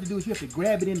 But what you have to do is you have to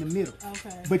grab it in the middle.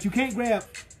 Okay. But you can't grab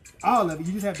all of it.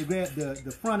 You just have to grab the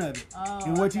front of it. Oh,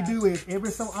 and what you do is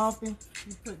every so often,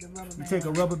 you put the rubber band. You take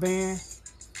a rubber band,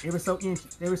 every so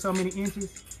many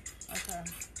inches. Okay.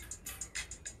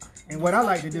 And what I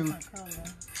like to do,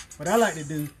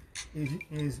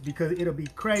 is because it'll be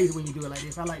crazy when you do it like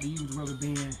this. I like to use rubber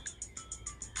band.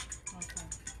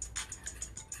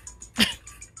 Okay.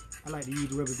 I like to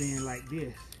use rubber band like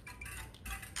this.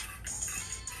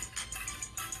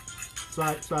 So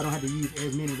I don't have to use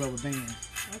as many rubber bands.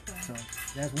 Okay. So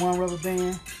that's one rubber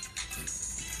band.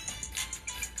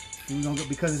 And we're gonna go,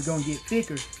 because it's gonna get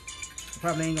thicker, you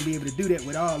probably ain't gonna be able to do that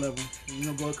with all of them. So we're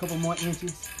gonna go a couple more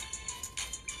inches.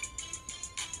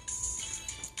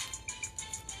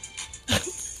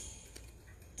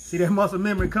 See that muscle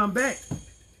memory come back?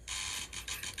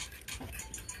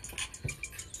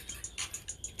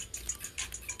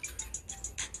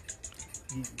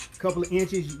 A couple of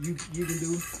inches you can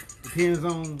do. Depends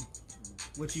on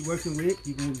what you're working with.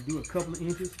 You can do a couple of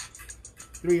inches,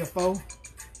 3 or 4.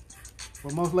 For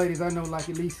most ladies, I know like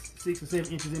at least 6 or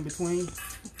 7 inches in between.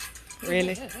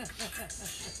 Really?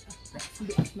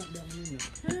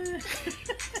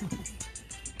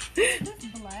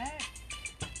 Black.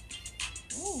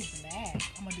 Ooh, black.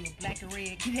 I'm gonna do a black and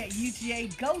red. Get that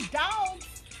UGA. Go dogs.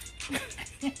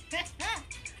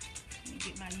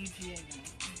 UGA one.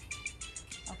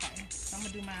 Okay, so I'm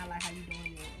gonna do mine like how you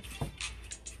doing yours.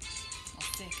 On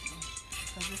second,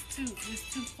 because it's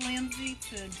too flimsy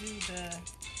to do the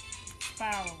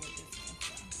spiral with this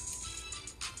one.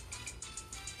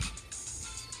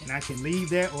 So. And I can leave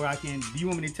that, or I can. Do you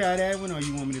want me to tie that one, or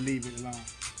you want me to leave it alone?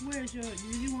 Where's your?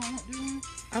 Do you want to do one?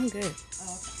 I'm good.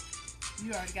 Oh, okay.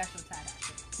 You already got your tie dye.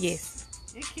 Yes.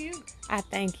 It's cute. I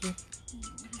thank you.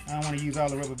 I don't want to use all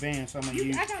the rubber bands, so I'm gonna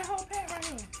use. I got a whole pack right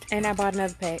here. And I bought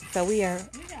another pack, so we are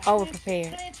over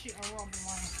prepared. Plenty of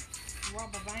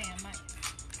rubber band, man.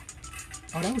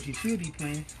 Oh, that's what you should be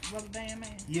playing. Rubber band,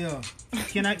 man. Yeah.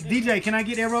 Can I, DJ? Can I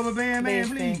get that rubber band, man,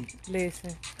 please?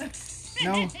 Listen.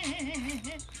 No.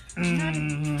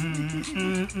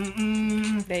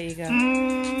 There you go.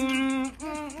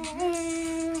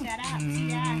 Shout out,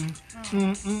 Tye.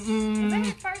 Was that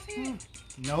his first hit?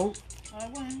 Nope. Oh,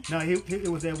 it wasn't. No, it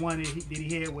was that one that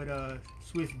he had with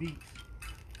Swiss Beats.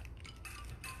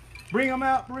 Bring him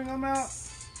out, bring him out.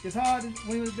 It's hard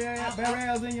when you was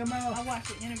barrels in your mouth. I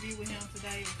watched an interview with him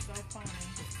today. It was so funny.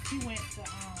 He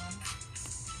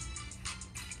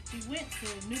went to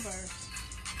Newburgh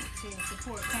to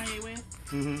support Kanye West,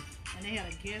 and they had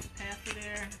a guest pastor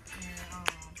there, and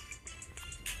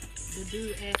the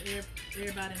dude asked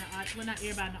everybody in the audience, well, not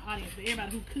everybody in the audience, but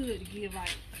everybody who could give like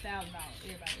 $1,000.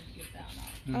 Everybody would give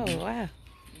 $1,000. Oh wow.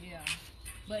 Yeah,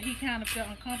 but he kind of felt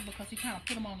uncomfortable because he kind of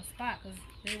put them on the spot because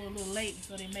they were a little late,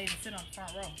 so they made him sit on the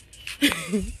front row.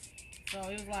 So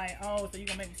it was like, oh, so you're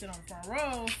gonna make me sit on the front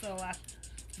row, so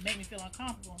make me feel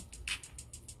uncomfortable.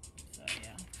 So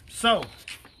yeah. So,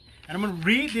 and I'm gonna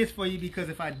read this for you because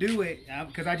if I do it,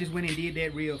 because I just went and did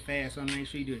that real fast, so I'm gonna make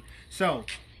sure you do it. So,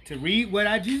 to read what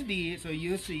I just did, so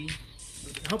you'll see.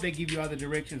 I hope they give you all the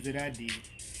directions that I did.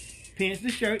 Pinch the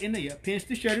shirt in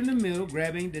the middle,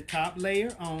 grabbing the top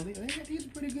layer only. These are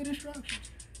pretty good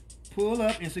instructions. Pull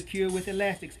up and secure with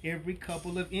elastics every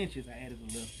couple of inches. I added a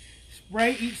little.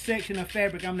 Spray each section of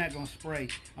fabric. I'm not going to spray.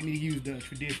 I'm going to use the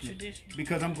traditional.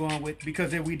 Because I'm going with,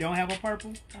 because if we don't have a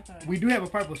purple, we do have a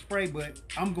purple spray, but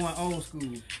I'm going old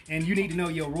school. And you need to know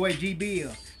your Roy G.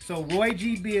 Biv. So Roy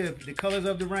G. Biv, the colors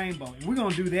of the rainbow. And we're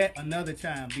going to do that another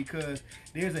time because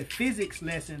there's a physics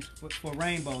lesson for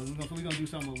rainbows. So we're going to do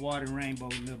something with water and rainbow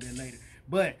a little bit later.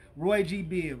 But Roy G.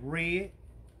 Biv, red,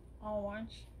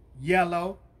 orange,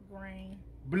 yellow, green,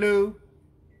 blue,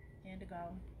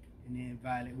 indigo, and then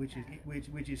violet,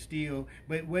 which is still.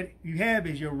 But what you have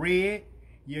is your red,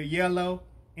 your yellow,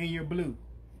 and your blue.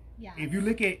 Yeah. If you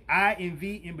look at I and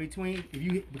V in between,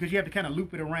 because you have to kind of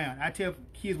loop it around. I tell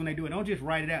kids when they do it, don't just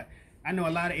write it out. I know a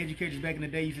lot of educators back in the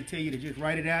day used to tell you to just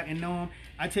write it out and know them.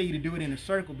 I tell you to do it in a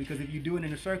circle because if you do it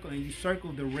in a circle and you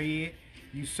circle the red,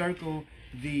 you circle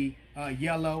the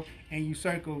yellow, and you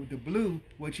circle the blue,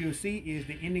 what you'll see is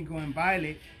the indigo and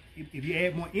violet. If you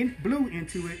add more blue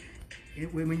into it,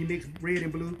 when you mix red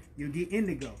and blue, you'll get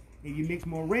indigo. If you mix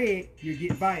more red, you'll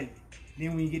get violet.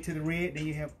 Then when you get to the red, then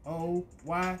you have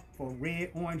O-Y for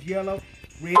red, orange, yellow.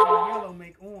 Red and yellow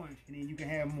make orange, and then you can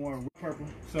have more purple.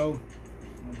 So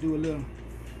I'm gonna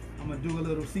do a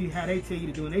little, see how they tell you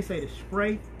to do it. They say to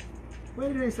spray.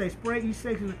 What did they say? Spray each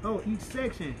section, each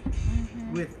section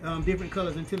with different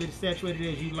colors until it's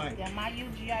saturated as you like. Yeah, my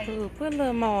UGA. Ooh, put a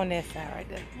little more on that side right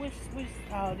there. Which,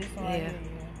 oh, this one right here.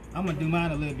 I'm gonna do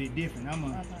mine a little bit different.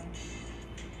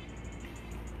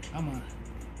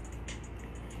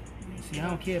 See, I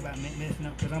don't care about messing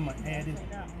up because I'm gonna add this.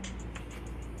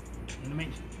 And make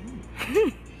sure. I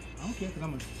don't care because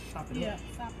I'm gonna sop it up. Yeah,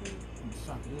 sop it. I'm gonna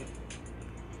sop it up.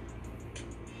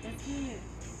 That's good.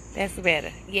 That's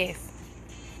better. Yes.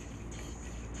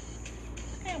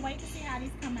 I can't wait to see how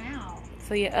these come out.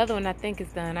 So your other one, I think, is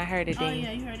done. I heard it ding. Oh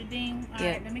yeah, you heard it ding. All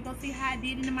right, let me go see how I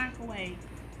did in the microwave.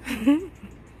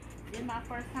 This is my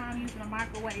first time using a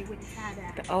microwave with the tie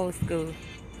dye. The old school.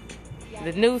 Yeah.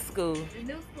 The new school. The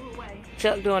new school way.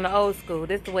 Chuck doing the old school.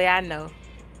 This is the way I know.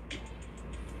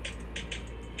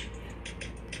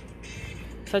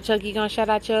 So Chuck, you gonna shout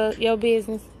out your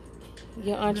business?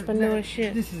 Your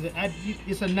entrepreneurship?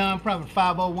 It's a non-profit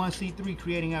 501c3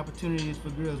 creating opportunities for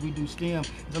girls. We do STEM.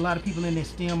 There's a lot of people in the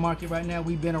STEM market right now.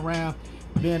 We've been around,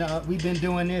 we've been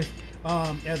doing this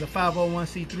as a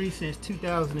 501c3 since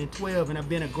 2012, and I've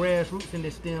been a grassroots in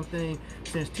this STEM thing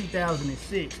since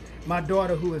 2006. My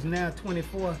daughter, who is now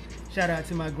 24, shout out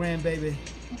to my grandbaby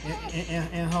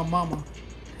and her mama.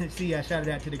 See, I shouted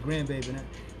out to the grandbaby. Now,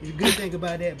 it's a good thing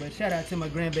about that, but shout out to my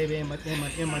grandbaby and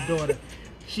my daughter.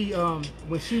 She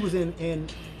when she was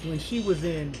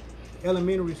in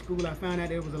elementary school, I found out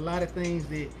there was a lot of things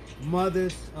that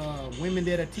mothers, women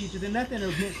that are teachers, and nothing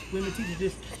against women teachers,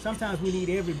 just sometimes we need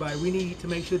everybody. We need to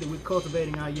make sure that we're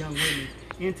cultivating our young women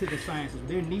into the sciences.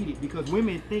 They're needed because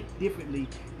women think differently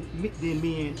than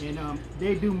men, and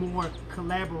they do more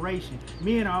collaboration.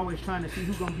 Men are always trying to see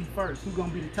who's gonna be first, who's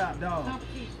gonna be the top dog.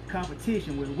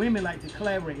 Competition. Where women like to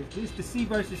collaborate. It's the C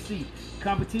versus C.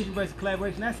 Competition versus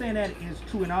collaboration. Not saying that is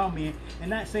true in all men, and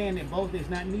not saying that both is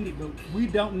not needed, but we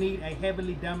don't need a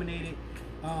heavily dominated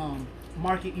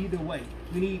market either way.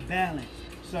 We need balance.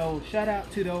 So shout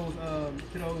out to those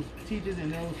teachers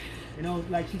and those,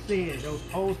 like she said, those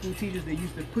old school teachers that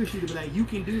used to push you to be like, you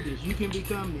can do this, you can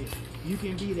become this, you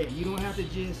can be that. You don't have to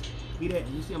just be that.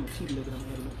 And you see, I'm gonna cheat a little bit.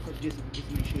 I'm gonna just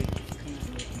make sure it's kind of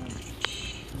like,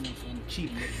 I'm gonna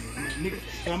cheat a little bit.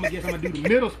 So I'm gonna do the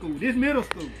middle school. This middle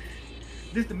school.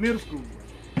 This the middle school.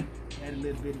 Add a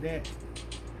little bit of that.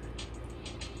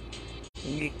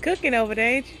 You cooking over there,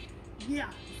 ain't you? Yeah,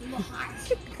 it's a little hot.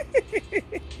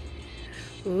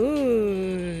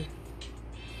 Ooh.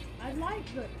 I like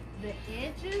the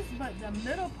edges, but the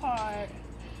middle part,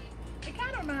 it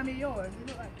kind of reminds me of yours. It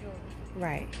look like yours.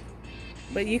 Right.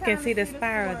 But you can see the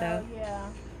spiral though.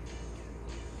 Yeah.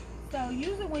 So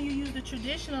usually when you use the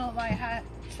traditional, like how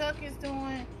Chuck is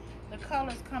doing, the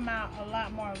colors come out a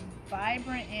lot more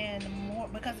vibrant and more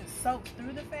because it soaks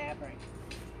through the fabric.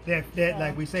 That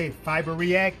like we say, fiber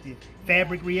reactive,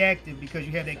 fabric reactive, because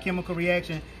you have that chemical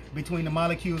reaction between the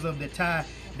molecules of the Tye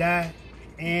Dye,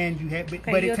 and you have,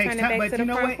 but it takes time. But you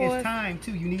know what? It's time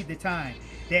too. You need the time,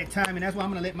 that time, and that's why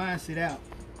I'm gonna let mine sit out.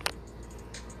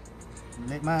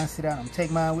 Let mine sit out. I'm gonna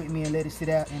take mine with me and let it sit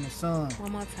out in the sun.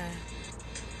 One more time.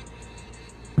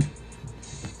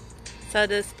 So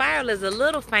the spiral is a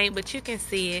little faint, but you can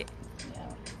see it.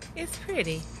 Yeah. It's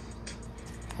pretty.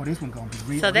 Oh, this one gonna be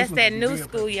real. So that's that new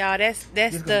school, y'all. That's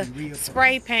the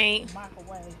spray paint,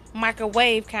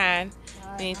 microwave kind.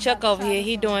 Right, and Chuck over here,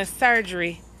 he doing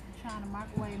surgery. I'm trying to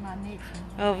microwave my next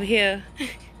one. Over here.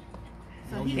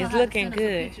 So it's looking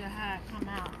good. How it come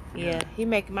out. Yeah, he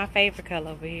making my favorite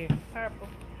color over here. Purple.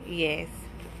 Yes.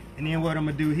 And then what I'm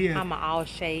gonna do here? I'm an all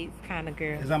shades kind of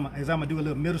girl. Is I'm gonna do a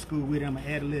little middle school with it. I'm gonna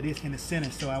add a little this in the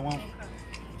center, so I won't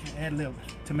add a little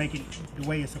to make it the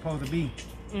way it's supposed to be.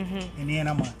 And then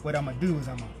what I'm gonna do is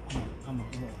I'm gonna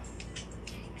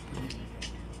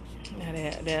now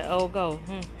that old go.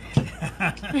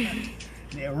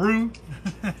 That Rue.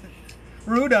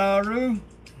 Rue dog, Rue.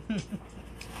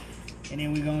 And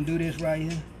then we're gonna do this right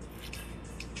here.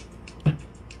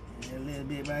 A little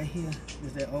bit right here.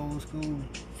 This is that old school.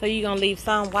 So you gonna leave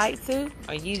some white too,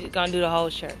 or you gonna do the whole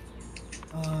shirt?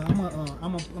 I'm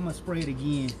gonna spray it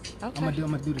again. Okay. I'm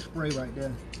gonna do the spray right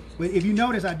there. But if you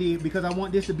notice, I did, because I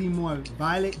want this to be more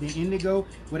violet than indigo.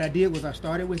 What I did was I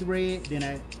started with red, then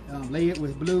I layered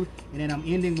with blue, and then I'm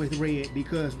ending with red,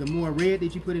 because the more red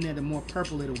that you put in there, the more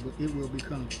purple it will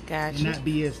become. Gotcha. And not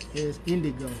be as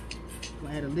indigo. I'll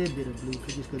add a little bit of blue,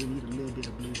 just because it needs a little bit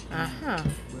of blue.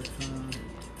 But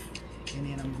and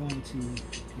then I'm going to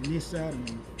on this side, and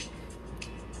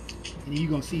then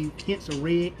you're gonna see hints of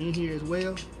red in here as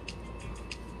well.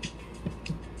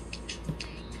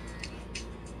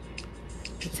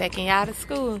 Taking you out of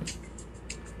school.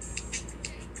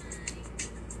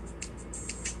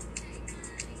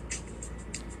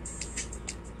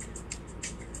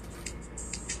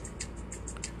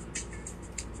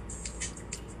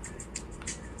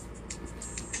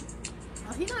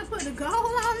 Oh, he not putting the gold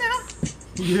on now?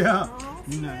 Yeah. Oh,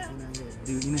 You know how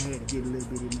to get a little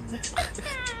bit in there.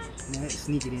 You know,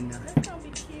 sneak it in there. That's gonna be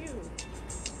cute.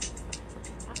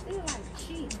 I feel like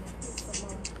cheating if it's a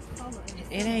little color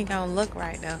in It ain't gonna look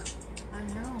right though. I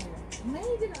know.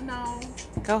 Maybe no.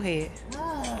 Go ahead.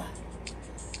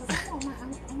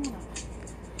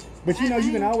 But you know,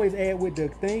 you can always add with the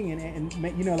thing and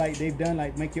make, you know, like they've done,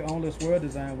 like make your own little swirl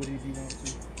design with it if you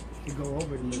want to go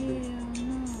over it a little bit.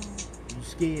 No. You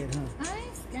scared, huh?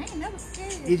 I ain't never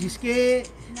scared. Is you scared?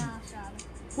 Nah, Charlotte.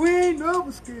 We ain't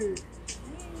never scared.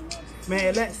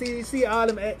 Man, let's see all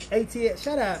them ATS.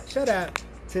 Shout out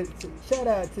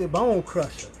to Bone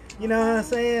Crusher. You know what I'm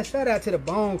saying? Shout out to the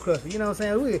Bone Crusher. You know what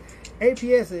I'm saying?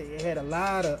 APS had a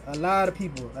lot of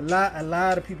people. A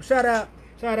lot of people. Shout out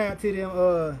to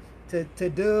them. To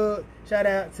Doug. Shout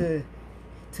out to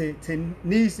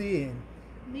Niecy and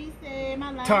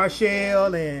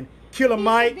Tarshell and Killer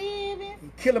Mike.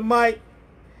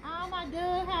 All my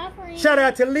Doug high friends. Shout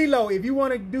out to Lilo. If you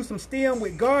want to do some STEM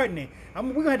with gardening,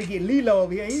 we're gonna have to get Lilo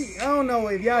over here. I don't know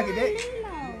if y'all get that.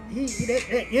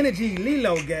 That energy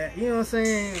Lilo got. You know what I'm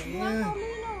saying? Yeah.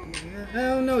 I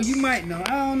don't know. You might know.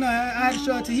 I don't know. I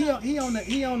show it to he on the.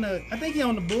 I think he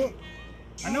on the book.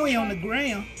 I know he on the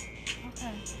gram.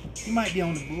 Okay. He might be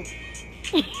on the book.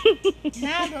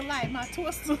 Now I look like my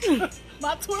twister.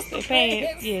 My twister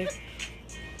pants. Yes.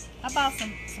 I bought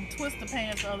some twister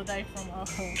pants the other day from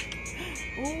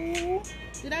ooh,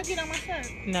 did I get on my shirt?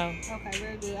 No. Okay,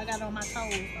 very good. I got it on my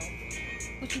toes though.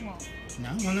 What you want? No,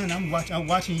 I'm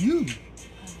watching you.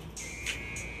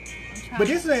 But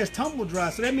this says tumble dry,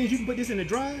 so that means you can put this in the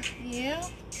dryer? Yeah.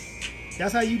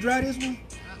 That's how you dry this one?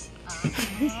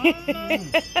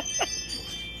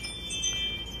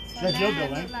 That's your bill,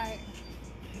 right?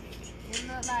 It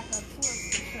look like a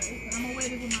twister shirt. I'm gonna wear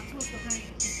this with my twister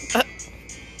pants.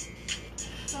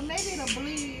 So maybe it'll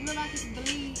bleed. It look like it's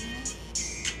bleeding.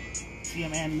 See,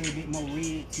 I'm adding a little bit more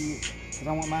red to it, because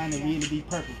I want mine to really be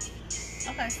purple.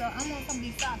 Okay, so I'm on some of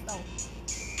these socks though.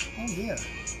 Oh yeah.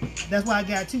 That's why I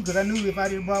got two, because I knew if I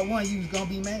didn't brought one, you was gonna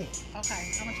be mad.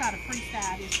 Okay, I'm gonna try to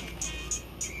freestyle this one.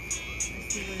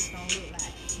 Let's see what it's gonna look like.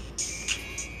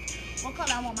 What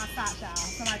color I want my socks, y'all?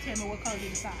 Somebody tell me what color is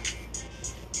the socks.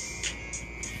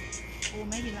 Oh,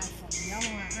 maybe like some yellow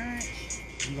and orange.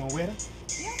 You gonna wear them?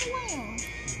 Yeah, I'm gonna wear them.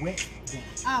 Wet them.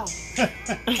 Oh.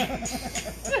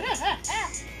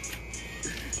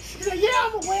 She said, yeah,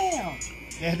 I'm gonna wear them.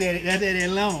 That's that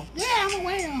long. Yeah, I'm gonna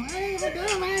wear them. I ain't gonna do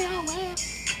them. I ain't gonna wear them.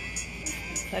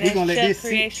 So that's gonna let this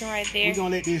creation right there. We're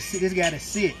gonna let this sit. This gotta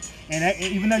sit. And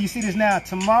even though you see this now,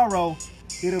 tomorrow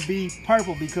it'll be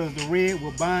purple because the red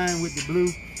will bind with the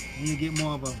blue, and you get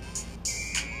more of a.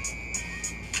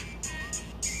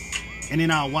 And then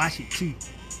I'll wash it too.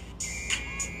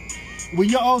 When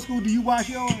you're old school, do you wash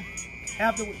yours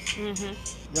afterwards? Mm-hmm.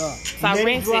 Yeah. So I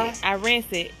rinse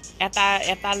it. After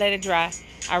I let it dry,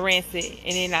 I rinse it,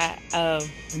 and then and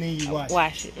then you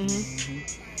wash it. Mm-hmm. Mm-hmm.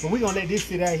 But we're gonna let this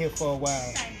sit out here for a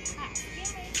while.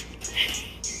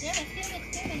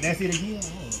 That's it again.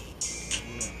 Oh.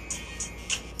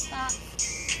 Stop.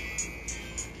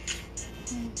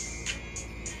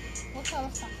 What color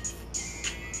stop?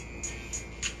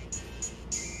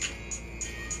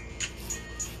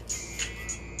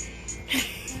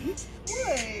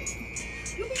 What?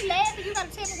 You be laughing. You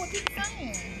gotta tell me what people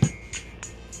saying.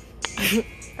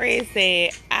 Fred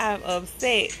said, I'm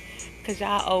upset because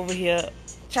y'all over here.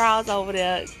 Charles over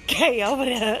there. Kay over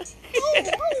there. Who said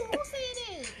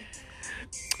it?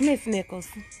 Miss Nichols.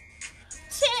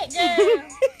 Shit, girl.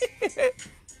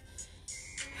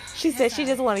 She said she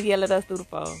just want to yell at us through the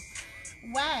phone.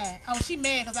 Why? Oh, she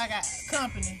mad because I got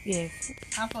company. Yes.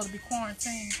 I'm supposed to be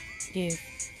quarantined. Yes.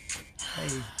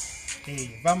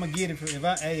 Hey, if I'm gonna get it,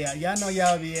 y'all know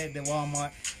y'all be at the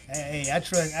Walmart. Hey, I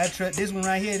trust this one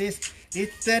right here. This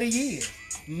 30 years.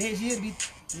 Next year be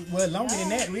longer than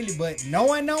that really, but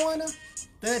knowing her,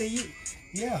 30 years.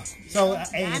 Yeah. So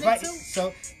hey,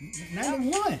 91.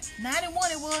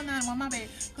 91 it was 91. My bad.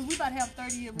 Cause we about to have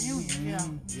 30-year reunion.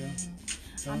 Mm-hmm. Yeah.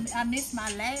 So, I missed my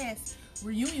last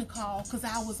reunion call because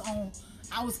I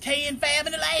was K and Fab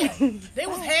in the lab. They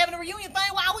was having a reunion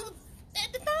thing while we was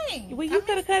at the thing. Well, you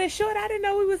could have cut it short. I didn't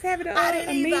know we was having a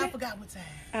meeting. I forgot what time.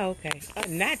 Oh, okay.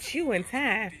 Not you in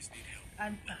time.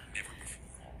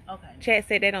 Okay. Chad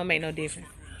said that don't make no difference.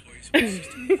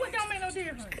 What don't make no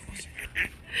difference?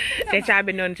 That y'all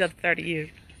been knowing each other 30 years.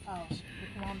 Oh,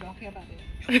 Corona don't care about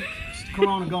that.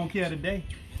 Corona gonna care today.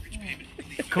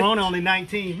 Corona only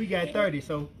 19. We got 30,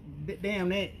 so damn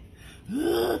that.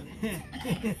 We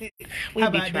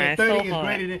be trying 30 so is hard.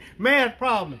 Greater than math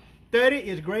problem. 30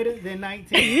 is greater than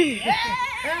 19.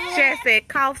 Chad said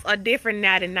coughs are different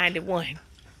now than 91.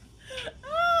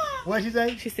 What'd she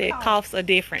say? She said coughs are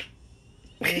different.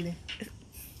 Really?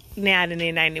 Now than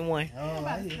in 91. Oh, right.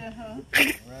 Right.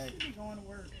 Right. You be going to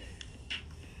work.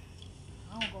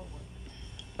 I don't go to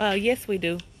work. Yes, we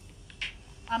do.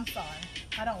 I'm sorry.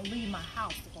 I don't leave my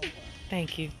house to go to work.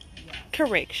 Thank you. Yeah.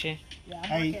 Correction. Yeah,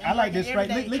 Hey, I like this spray.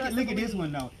 Look at this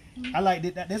one though. I like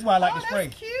this. That's why I like the spray.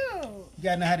 That's cute. You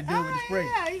gotta know how to do it with the spray.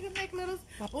 Yeah, you can make little.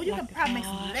 Oh, you can probably make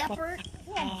some leopard.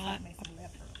 Ooh, I'm gonna make some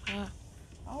leopard.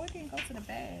 Oh, it didn't go to the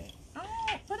bag. Oh,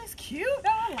 but it's cute. though.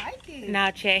 I like it.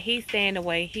 Now, Chad, he's staying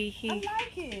away. He. I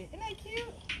like it. Isn't that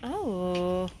cute?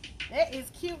 Oh. That is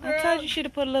cute, girl. I told you should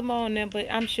have put a little more on there,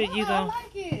 but I'm sure you I gon'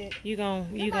 like it. you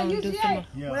gon' do some more.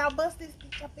 Yeah. When I bust this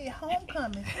bitch up at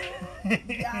homecoming,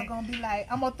 y'all gonna be like,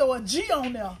 I'm gonna throw a G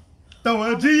on there.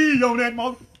 Throw a G on that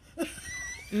mother.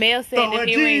 Mel said Throw the a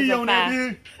earrings G are on that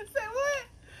fire. bitch. Say what?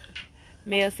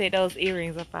 Mel said those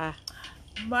earrings are fire.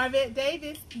 Marvette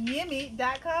Davis,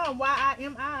 Yimmy.com,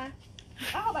 YIMI. I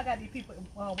hope I got these people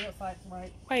on websites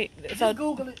right. Wait, Just so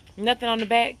Google it. nothing on the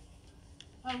back?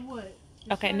 Of what?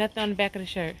 Okay, shirt? nothing on the back of the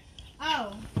shirt.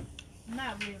 Oh,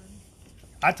 not really.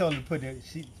 I told her to put that.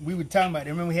 We were talking about it.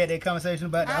 Remember we had that conversation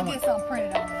about that? I'll get something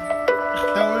printed on there.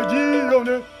 Throw a G on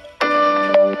there. I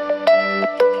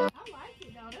like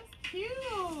it though. That's cute.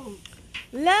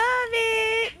 Love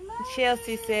it. Love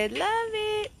Chelsea it. said, love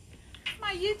it.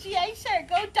 My UGA shirt.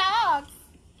 Go Dogs.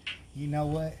 You know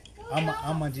what? I'm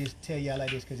gonna just tell y'all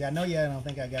like this, because I know y'all don't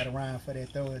think I got a rhyme for that.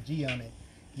 Throw a G on it.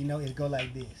 You know, it go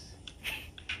like this.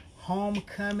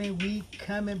 Homecoming, we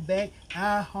coming back.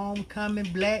 Our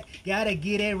homecoming black. Gotta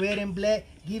get it red and black.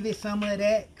 Give it some of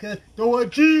that. Cause throw a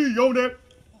G on that.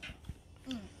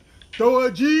 Throw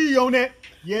a G on that.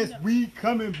 Yes, we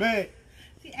coming back.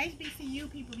 See,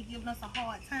 HBCU people be giving us a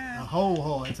hard time. A whole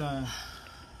hard time.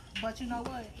 But you know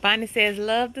what? Bonnie says,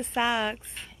 love the socks.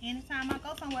 Anytime I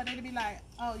go somewhere, they be like,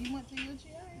 "Oh, you went to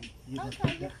UGA?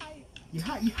 Okay, you're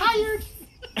hired." You hired?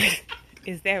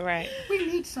 Is that right? We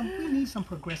need some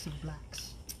progressive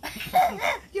blacks.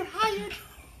 You're hired.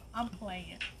 I'm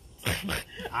playing.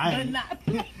 I But ain't. not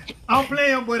playing. I'm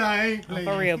playing, but I ain't playing.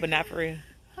 For real, but not for real.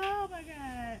 Oh my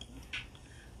God.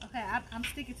 Okay, I'm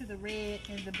sticking to the red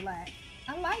and the black.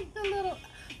 I like the little,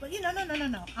 but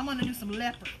no. I'm gonna do some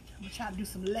leopard. I'm gonna try to do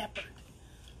some leopard.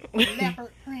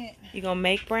 Leopard print. You gonna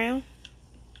make brown?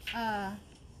 Sure.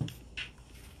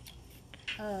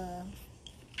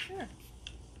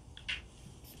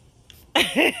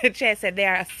 Chad said they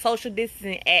are social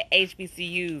distancing at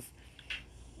HBCUs.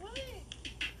 What do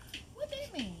you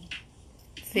mean?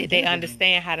 See, they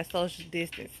understand how to social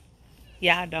distance.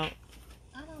 Y'all don't.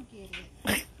 I don't get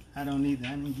it. I don't either.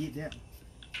 I didn't get that one.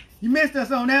 You missed us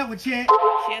on that one, Chat.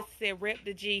 Chad said rep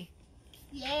the G.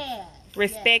 Yeah.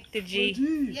 Respect the G.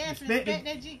 Yes, respect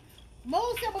that G.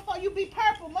 Move here before you be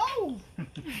purple. Move. And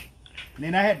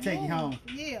then I had to take you home.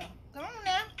 Yeah. Go on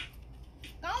now.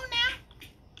 Go on now.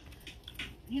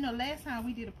 You know, last time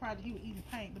we did a project, he was eating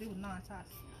paint, but it was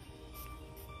non-toxic.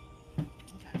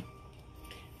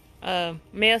 Okay.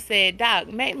 Mel said, Doc,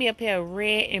 make me a pair of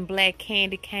red and black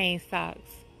candy cane socks.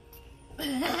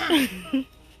 He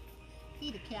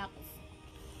the cappers.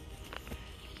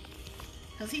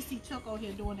 Because he see Chuck over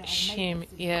here doing that on Shimmy,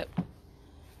 yep. Some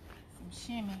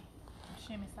shimmy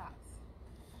socks.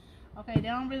 Okay, they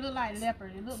don't really look like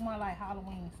leopard. They look more like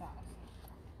Halloween socks.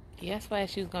 Yeah, that's why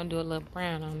she was going to do a little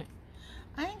brown on it.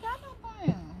 I ain't got no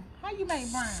brown. How you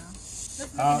make brown? Let's look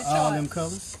at the All chart. them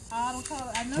colors. All them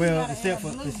colors. I know Well, you gotta except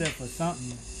have blue. for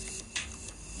something.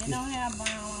 They don't have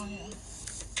brown on here.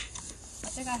 I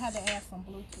think I had to add some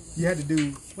blue to it. You had to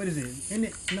do, what is it?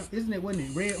 Wasn't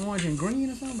it red, orange, and green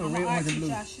or something? Or I'm red, an orange, and art blue?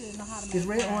 teacher. I should know how to make It's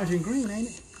red, brown. orange, and green, ain't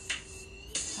it?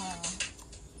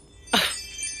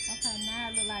 Okay, now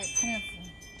it look like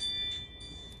Clemson.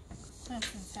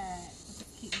 Clemson tide.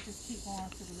 Just keep going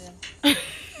to the left.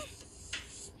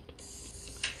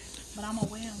 But I'm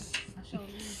gonna wear them. I show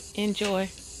you. Enjoy. Let me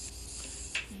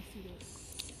see that.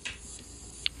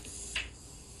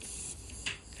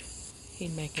 He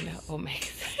making up Omega.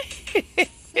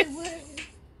 Say what?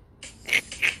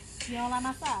 You don't like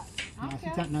my socks? I don't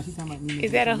care. She's talking about me.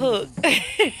 Is that a hook?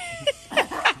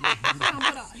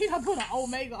 He done put an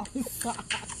Omega on his sock.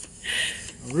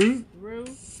 Root? Rue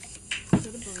to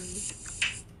the breeze.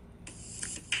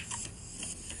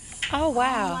 Oh, I don't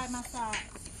wow. like my socks.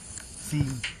 See,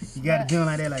 you got to do them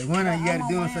like that. Like one of you got to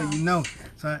do them so you know.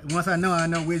 So once I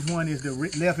know which one is the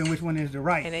left and which one is the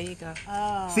right. And there you go.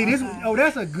 See this? Okay. Oh,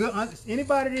 that's a good.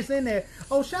 Anybody that's in there.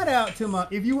 Oh, shout out to my.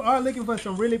 If you are looking for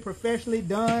some really professionally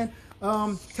done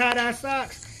tie-dye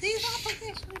socks. These are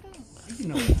professionally done. You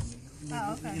know what I mean.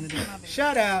 Oh, okay. My bad.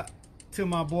 Shout out to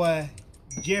my boy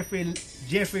Jeffrey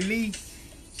Lee,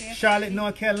 Charlotte,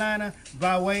 North Carolina,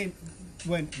 by way.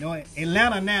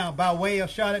 Atlanta now, by way of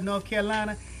Charlotte, North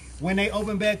Carolina. When they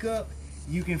open back up,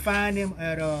 you can find him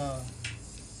at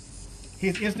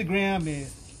his Instagram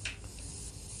is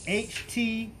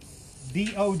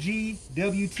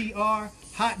HTDOGWTR,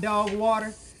 hot dog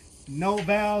water, no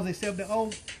vowels except the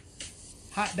O,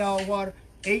 hot dog water,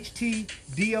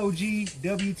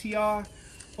 HTDOGWTR,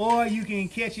 or you can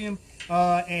catch him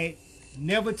at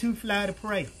Never Too Fly to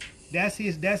Pray. That's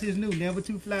his new Never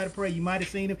Too Fly to Pray. You might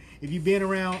have seen him if you've been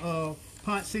around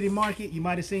Ponce City Market. You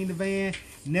might have seen the van.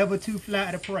 Never Too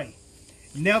Fly to Pray.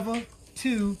 Never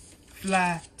Too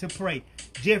Fly to Pray.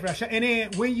 Jeffrey, and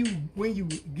then when you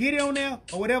get it on there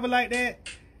or whatever like that,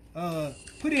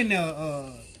 put in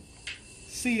the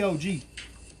COG.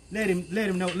 Let him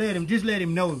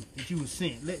know that you was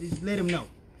sent. Let him know.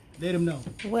 Let him know.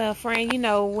 Well, friend, you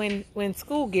know, when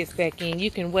school gets back in,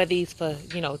 you can wear these for,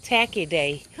 tacky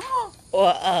day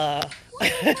or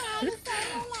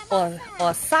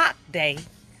or sock day.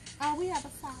 Oh, we have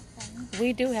a sock thing.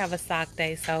 We do have a sock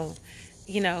day, so,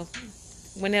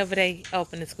 whenever they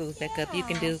open the schools back up, you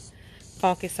can do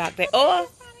funky sock day. Or,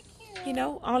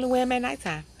 only wear them at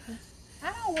nighttime.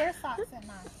 I don't wear socks at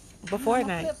night. Before I'm a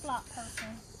night. flip-flop person.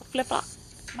 Flip flop.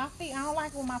 My feet, I don't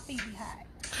like when my feet be hot.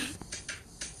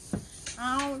 I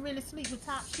I don't really sleep with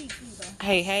top sheets either.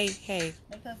 Hey.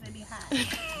 Because they be hot.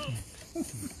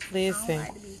 Listen. I don't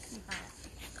like to be too hot.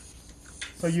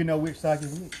 So you know which sock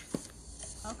is which.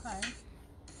 Okay.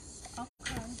 All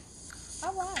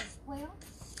right. Well,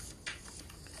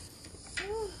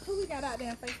 who we got out there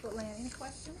in Facebook land? Any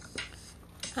questions?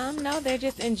 No, they're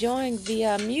just enjoying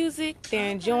the music. They're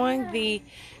enjoying the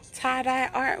tie-dye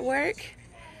artwork.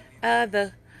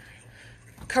 The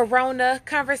Corona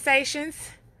conversations.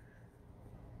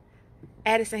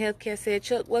 Addison Healthcare said,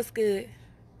 Chuck, what's good?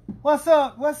 What's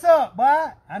up, boy?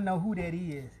 I know who that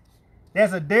is.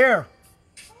 That's a dare.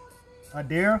 A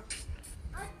dare?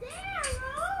 A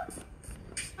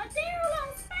Daryl on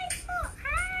Facebook.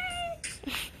 Hey.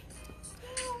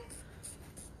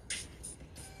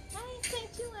 I ain't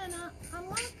sent you in a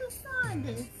month of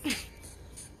Sundays.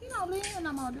 You don't live here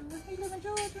no more, do you? He live in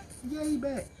Georgia? Yeah, he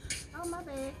back. Oh, my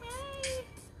bad. Hey.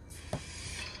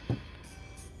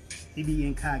 He be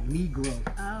incognito.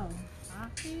 Oh, I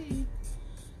see.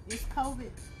 It's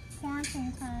COVID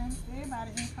quarantine time.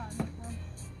 Everybody incognito.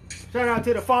 Shout out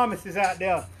to the pharmacists out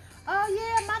there. Oh,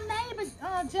 yeah, my neighbor,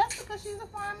 Jessica, she's a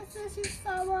pharmacist. She's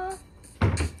so,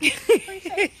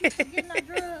 appreciate you for getting our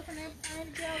drugs and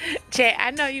everything together. Chat,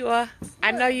 I know you are.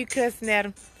 I know you cussing at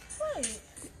him. What?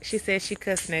 She said she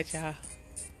cussing at y'all.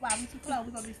 Why, we too close?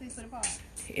 We gonna be 6 foot apart.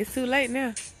 It's too late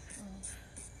now.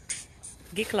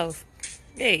 Get close.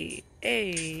 Hey.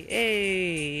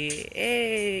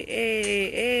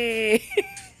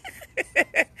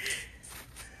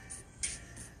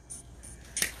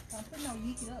 Don't put no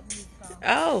yeek it up music on.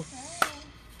 Oh.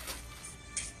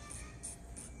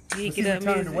 Let's Geek see, it we up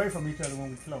turned music. away from each other when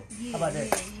we close. Yeah, How about that?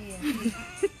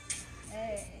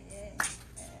 Hey.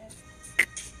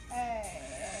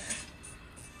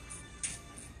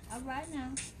 All right now.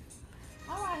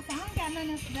 All right, so I ain't got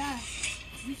nothing else to die.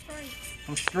 You straight.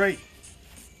 I'm straight.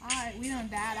 All right, we done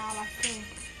dyed all our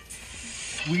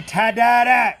stuff. We tie-dye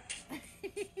that.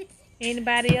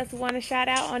 Anybody else want to shout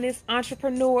out on this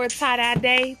entrepreneur tie-dye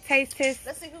day? Taste test.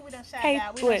 Let's see who we done shout Taste-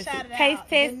 out. We what done is it? shouted Taste out.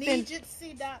 test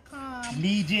TheNegency.com.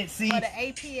 Negency. For the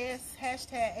APS,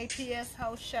 hashtag APS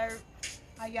whole shirt,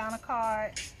 Ayana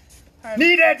card. Her,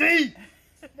 Need that tea.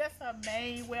 That's her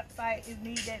main website is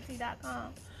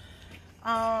needthattea.com.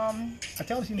 I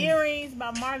told you. Earrings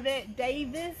by Marvette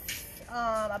Davis.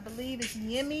 I believe it's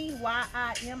Yimi,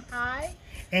 Y-I-M-I.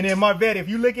 And then Marvette, if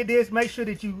you look at this, make sure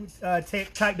that you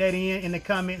type that in the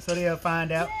comments so they'll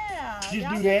find out. Yeah, Just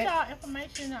y'all do get that. y'all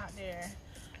information out there.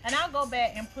 And I'll go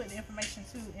back and put the information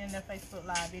too in the Facebook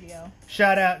Live video.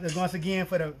 Shout out once again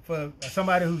for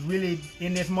somebody who's really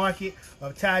in this market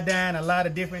of tie-dyeing a lot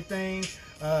of different things.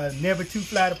 Never too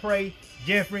fly to pray.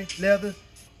 Jeffrey Leather.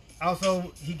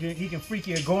 Also, he can freak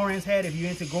you a Goran's hat if you're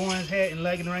into Goran's hat and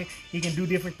legging ring. He can do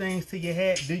different things to your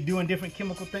hat, doing different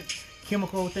chemical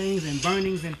things and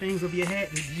burnings and things of your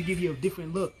hat to give you a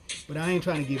different look. But I ain't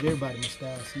trying to give everybody my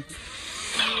style secret.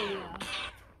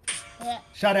 Yeah.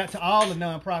 Shout out to all the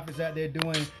nonprofits out there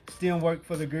doing STEM work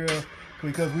for the girl,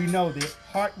 because we know that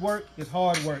hard work is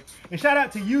hard work. And shout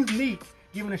out to Youth Neat,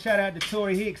 giving a shout out to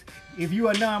Tori Hicks. If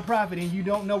you're a nonprofit and you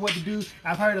don't know what to do,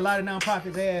 I've heard a lot of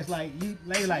nonprofits ask like,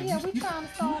 Yeah, we trying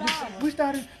to start out. we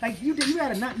started like you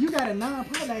got a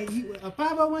nonprofit, like a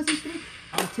 501c3.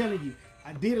 I'm telling you,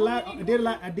 I did a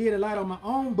lot on my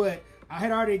own, but I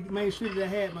had already made sure that I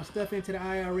had my stuff into the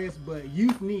IRS. But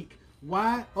Youthnique,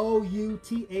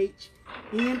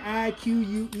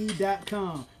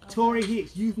 YOUTHNIQUE.com. Tori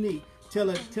Hicks, Youthnique. Tell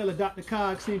her Dr.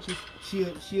 COG sent you.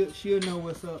 She'll know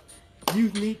what's up.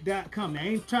 Youthnique.com. Now, I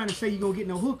ain't trying to say you're gonna get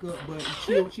no hookup, but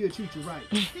she'll treat you right.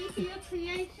 Sepia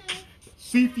Creation.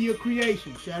 Sepia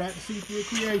Creation. Shout out to Sepia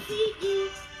Creation.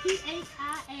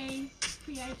 CEPHIA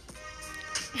Creation.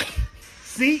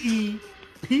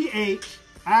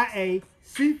 CEPHIA,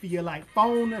 Sepia, like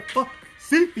phone,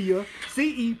 Sepia,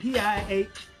 CEPIHPHIA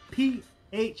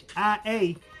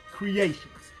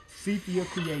Creations. Sepia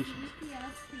Creations.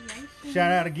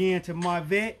 Shout out again to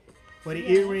Marvette for the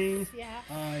earrings.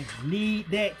 Yeah. Need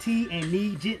That Tea and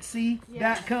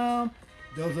needjitsy.com.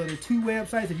 Those are the two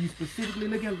websites. If you specifically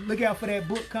look out for that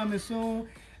book coming soon.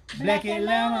 Black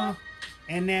Atlanta.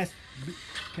 And that's,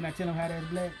 can I tell them how that's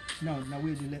black? No,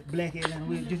 we'll just let Black Atlanta.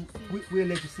 We'll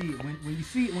let you see it. When you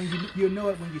see it, you'll know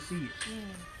it when you see it.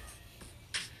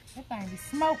 That thing be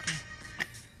smoking.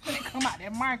 When it come out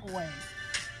that microwave.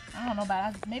 I don't know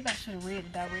about it. Maybe I should have read the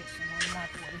direction on the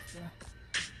microwave stuff.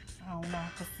 I don't know.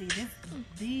 Cause see,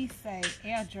 these say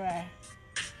air dry.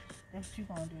 That's what you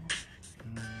gonna do.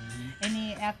 And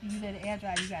then after you let it air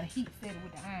dry, you gotta heat set it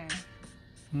with the iron.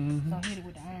 So hit it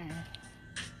with the iron.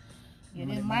 Yeah,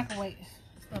 this microwave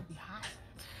stuff be hot.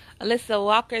 Alicia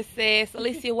Walker says,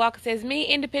 me,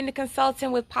 independent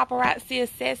consultant with paparazzi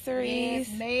accessories.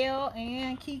 Yes, Mel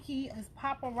and Kiki is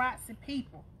paparazzi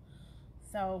people.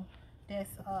 So that's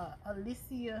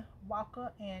Alicia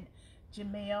Walker and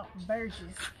Jamel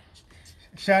Burgess.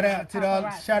 Shout out to all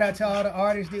the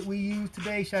artists that we used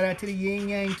today. Shout out to the Yin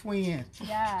Yang Twins.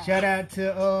 Yeah. Shout out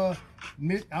to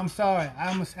I'm sorry,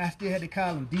 I still had to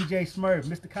call him DJ Smurf,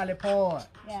 Mr. Khaled Paul.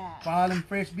 Yeah. For all them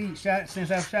fresh beats.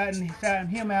 Since I've shouting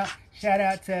him out, shout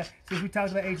out to, since we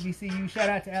talked about HBCU, shout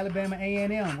out to Alabama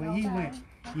A&M where he went.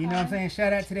 You know what I'm saying?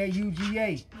 Shout out to that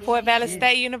UGA. Fort Valley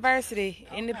State University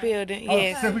in the building.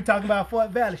 Yes. Since we talking about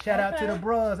Fort Valley, shout out to the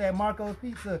bros at Marco's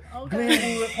Pizza,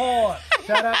 Glenwood Park.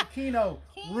 Shout out to Keno,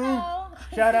 Ruth.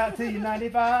 Shout out to you,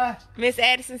 95. Miss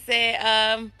Addison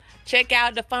said, check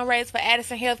out the fundraiser for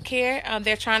Addison Healthcare.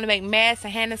 They're trying to make masks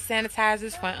and hand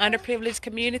sanitizers for underprivileged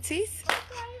communities.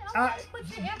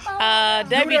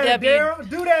 www.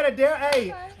 Do that, Daryl.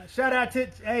 Hey, shout out to,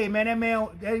 hey man,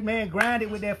 that man grinded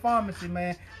with that pharmacy,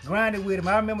 man. Grinded with him.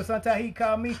 I remember sometimes he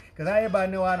called me, because everybody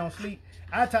know I don't sleep.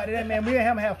 I talked to that man. We and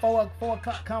him have 4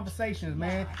 o'clock conversations,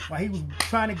 man, while he was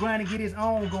trying to grind and get his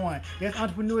own going. There's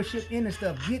entrepreneurship in the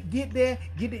stuff. Get there,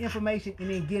 get the information, and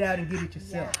then get out and get it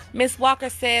yourself. Miss Walker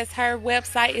says her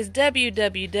website is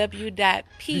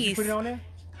www.peace. Did you put it on there?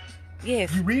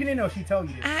 Yes. You reading it, or she told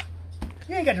you that?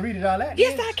 You ain't got to read it all that.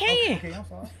 Yes, I can. Okay, I'm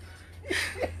sorry.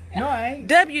 No, I ain't.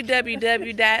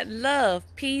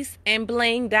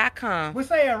 www.lovepeaceandbling.com. We'll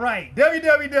say it right.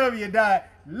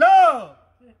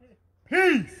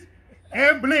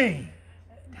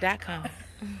 www.lovepeaceandbling.com.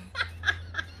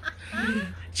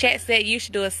 Chat said you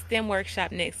should do a STEM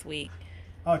workshop next week.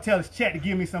 Oh, tell us Chat to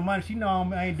give me some money. She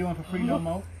know I ain't doing for free no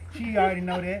more. She already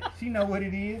know that. She know what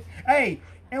it is. Hey,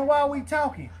 and while we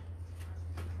talking.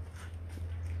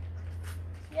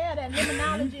 Yeah, that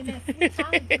limonology and that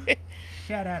sweetology.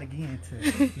 Shout out again to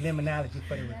limonology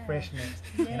for the refreshments.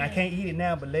 Yeah. And I can't eat it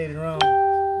now, but later on,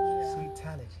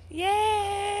 sweetology.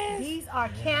 Yes. These are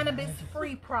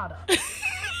cannabis-free products.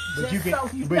 But you can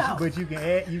add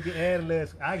a little.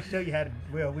 I can show you how to.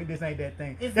 Well, this ain't that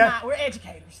thing. Not. We're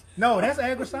educators. No, that's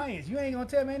agri-science. You ain't gonna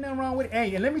tell me ain't nothing wrong with it.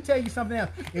 Hey, and let me tell you something else.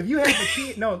 If you have a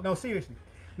kid, no, seriously.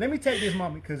 Let me take this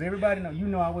moment, because everybody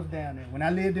know, I was down there. When I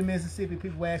lived in Mississippi,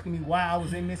 people were asking me why I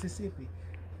was in Mississippi.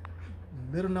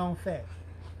 Little known fact,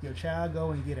 your child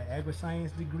go and get an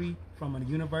agri-science degree from a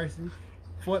university.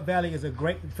 Fort Valley is a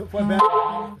great, Fort Valley is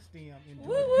for STEM in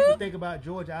Georgia. People think about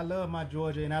Georgia. I love my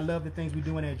Georgia, and I love the things we're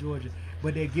doing at Georgia.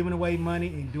 But they're giving away money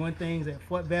and doing things at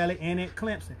Fort Valley and at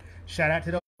Clemson. Shout out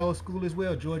to the old school as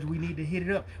well. Georgia, we need to hit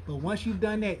it up. But once you've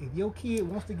done that, if your kid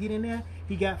wants to get in there,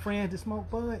 he got friends that smoke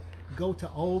bud, go to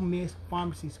Ole Miss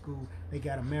Pharmacy School. They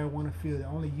got a marijuana field. The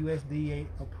only USDA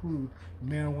approved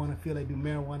marijuana field. They do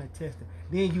marijuana testing.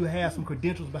 Then you have some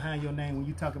credentials behind your name when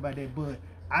you talk about that bud.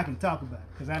 I can talk about it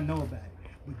because I know about it.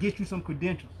 But get you some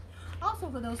credentials. Also,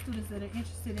 for those students that are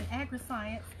interested in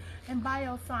agri-science and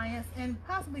bioscience and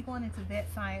possibly going into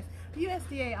vet science, the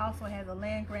USDA also has a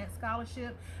land grant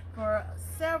scholarship for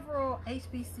several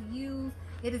HBCUs.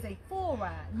 It is a full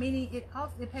ride, meaning it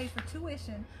pays for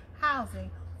tuition, housing,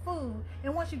 food,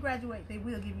 and once you graduate, they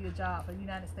will give you a job for the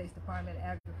United States Department of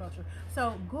Agriculture.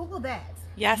 So Google that.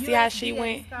 Y'all see how she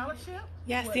went? Scholarship?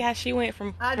 Y'all see how she went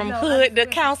from hood to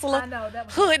counselor,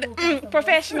 hood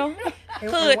professional,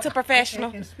 hood to professional.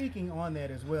 And speaking on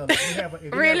that as well, if you have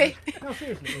really? No,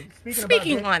 seriously.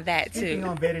 Speaking on that too. Speaking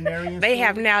on veterinarians, they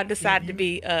have now decided to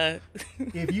be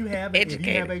if you have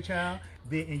a child.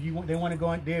 They want to go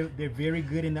on. They're very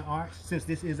good in the arts, since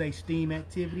this is a STEAM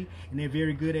activity, and they're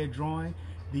very good at drawing.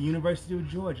 The University of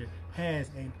Georgia has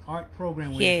an art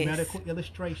program with medical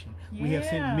illustration. Yeah. We have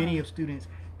sent many of students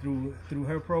through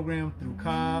her program, through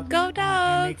COG. Go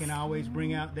dogs! And they can always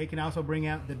bring out. They can also bring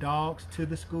out the dogs to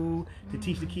the school to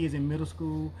teach the kids in middle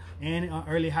school and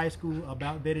early high school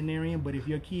about veterinarian. But if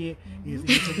your kid is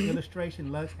into the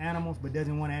illustration, loves animals, but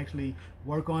doesn't want to actually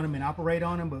work on them and operate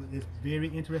on them, but is very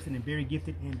interested and very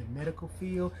gifted in the medical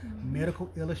field, medical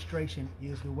illustration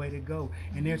is the way to go.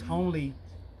 And there's only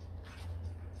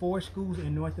 4 schools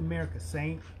in North America: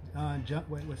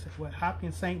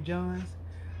 Hopkins, St. John's.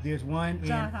 There's one in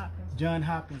John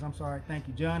Hopkins. I'm sorry, thank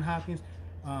you, John Hopkins.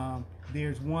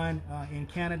 There's one in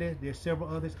Canada. There's several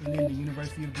others, and then the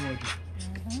University of Georgia.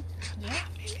 Yeah.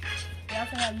 They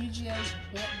also have UGA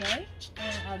that day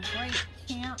and a great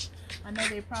camp. I know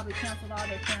they probably canceled all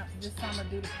their camps this summer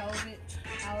due to COVID.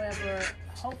 However,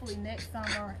 hopefully next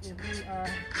summer, if we are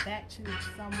back to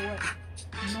somewhat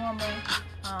normal,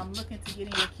 looking to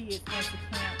getting your kids into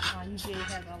camp, UGA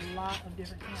has a lot of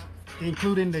different camps.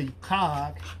 Including the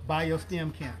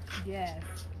COG-STEM camp. Yes.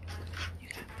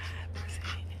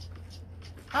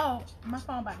 Oh, my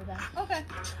phone about to die. Okay.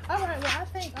 All right. Well, I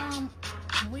think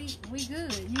we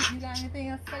good. You got anything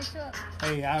else to say, Chuck?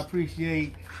 Hey, I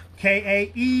appreciate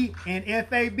KAE and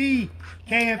FAB, K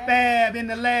and Fab in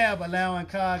the lab, allowing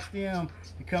COG-STEM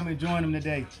to come and join them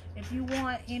today. If you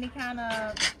want any kind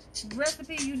of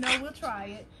recipe, you know we'll try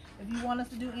it. If you want us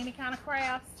to do any kind of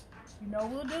crafts, you know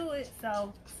we'll do it.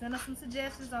 So send us some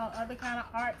suggestions on other kind of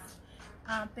arts,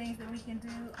 things that we can do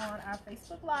on our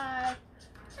Facebook Live.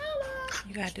 Hello.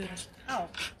 You gotta do this. Oh,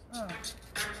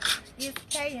 it's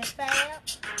K and Fab.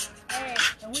 Hey,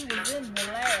 and we was in the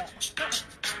lab.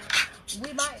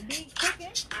 We might be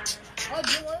cooking or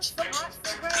doing some arts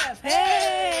and crafts.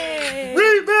 Hey!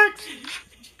 Remix!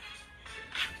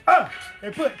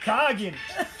 They put COG in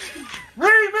it.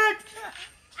 Remix!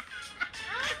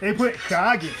 They put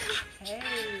COG in it. Hey.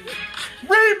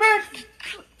 Remix!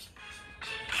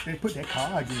 They put that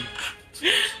COG in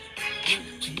it.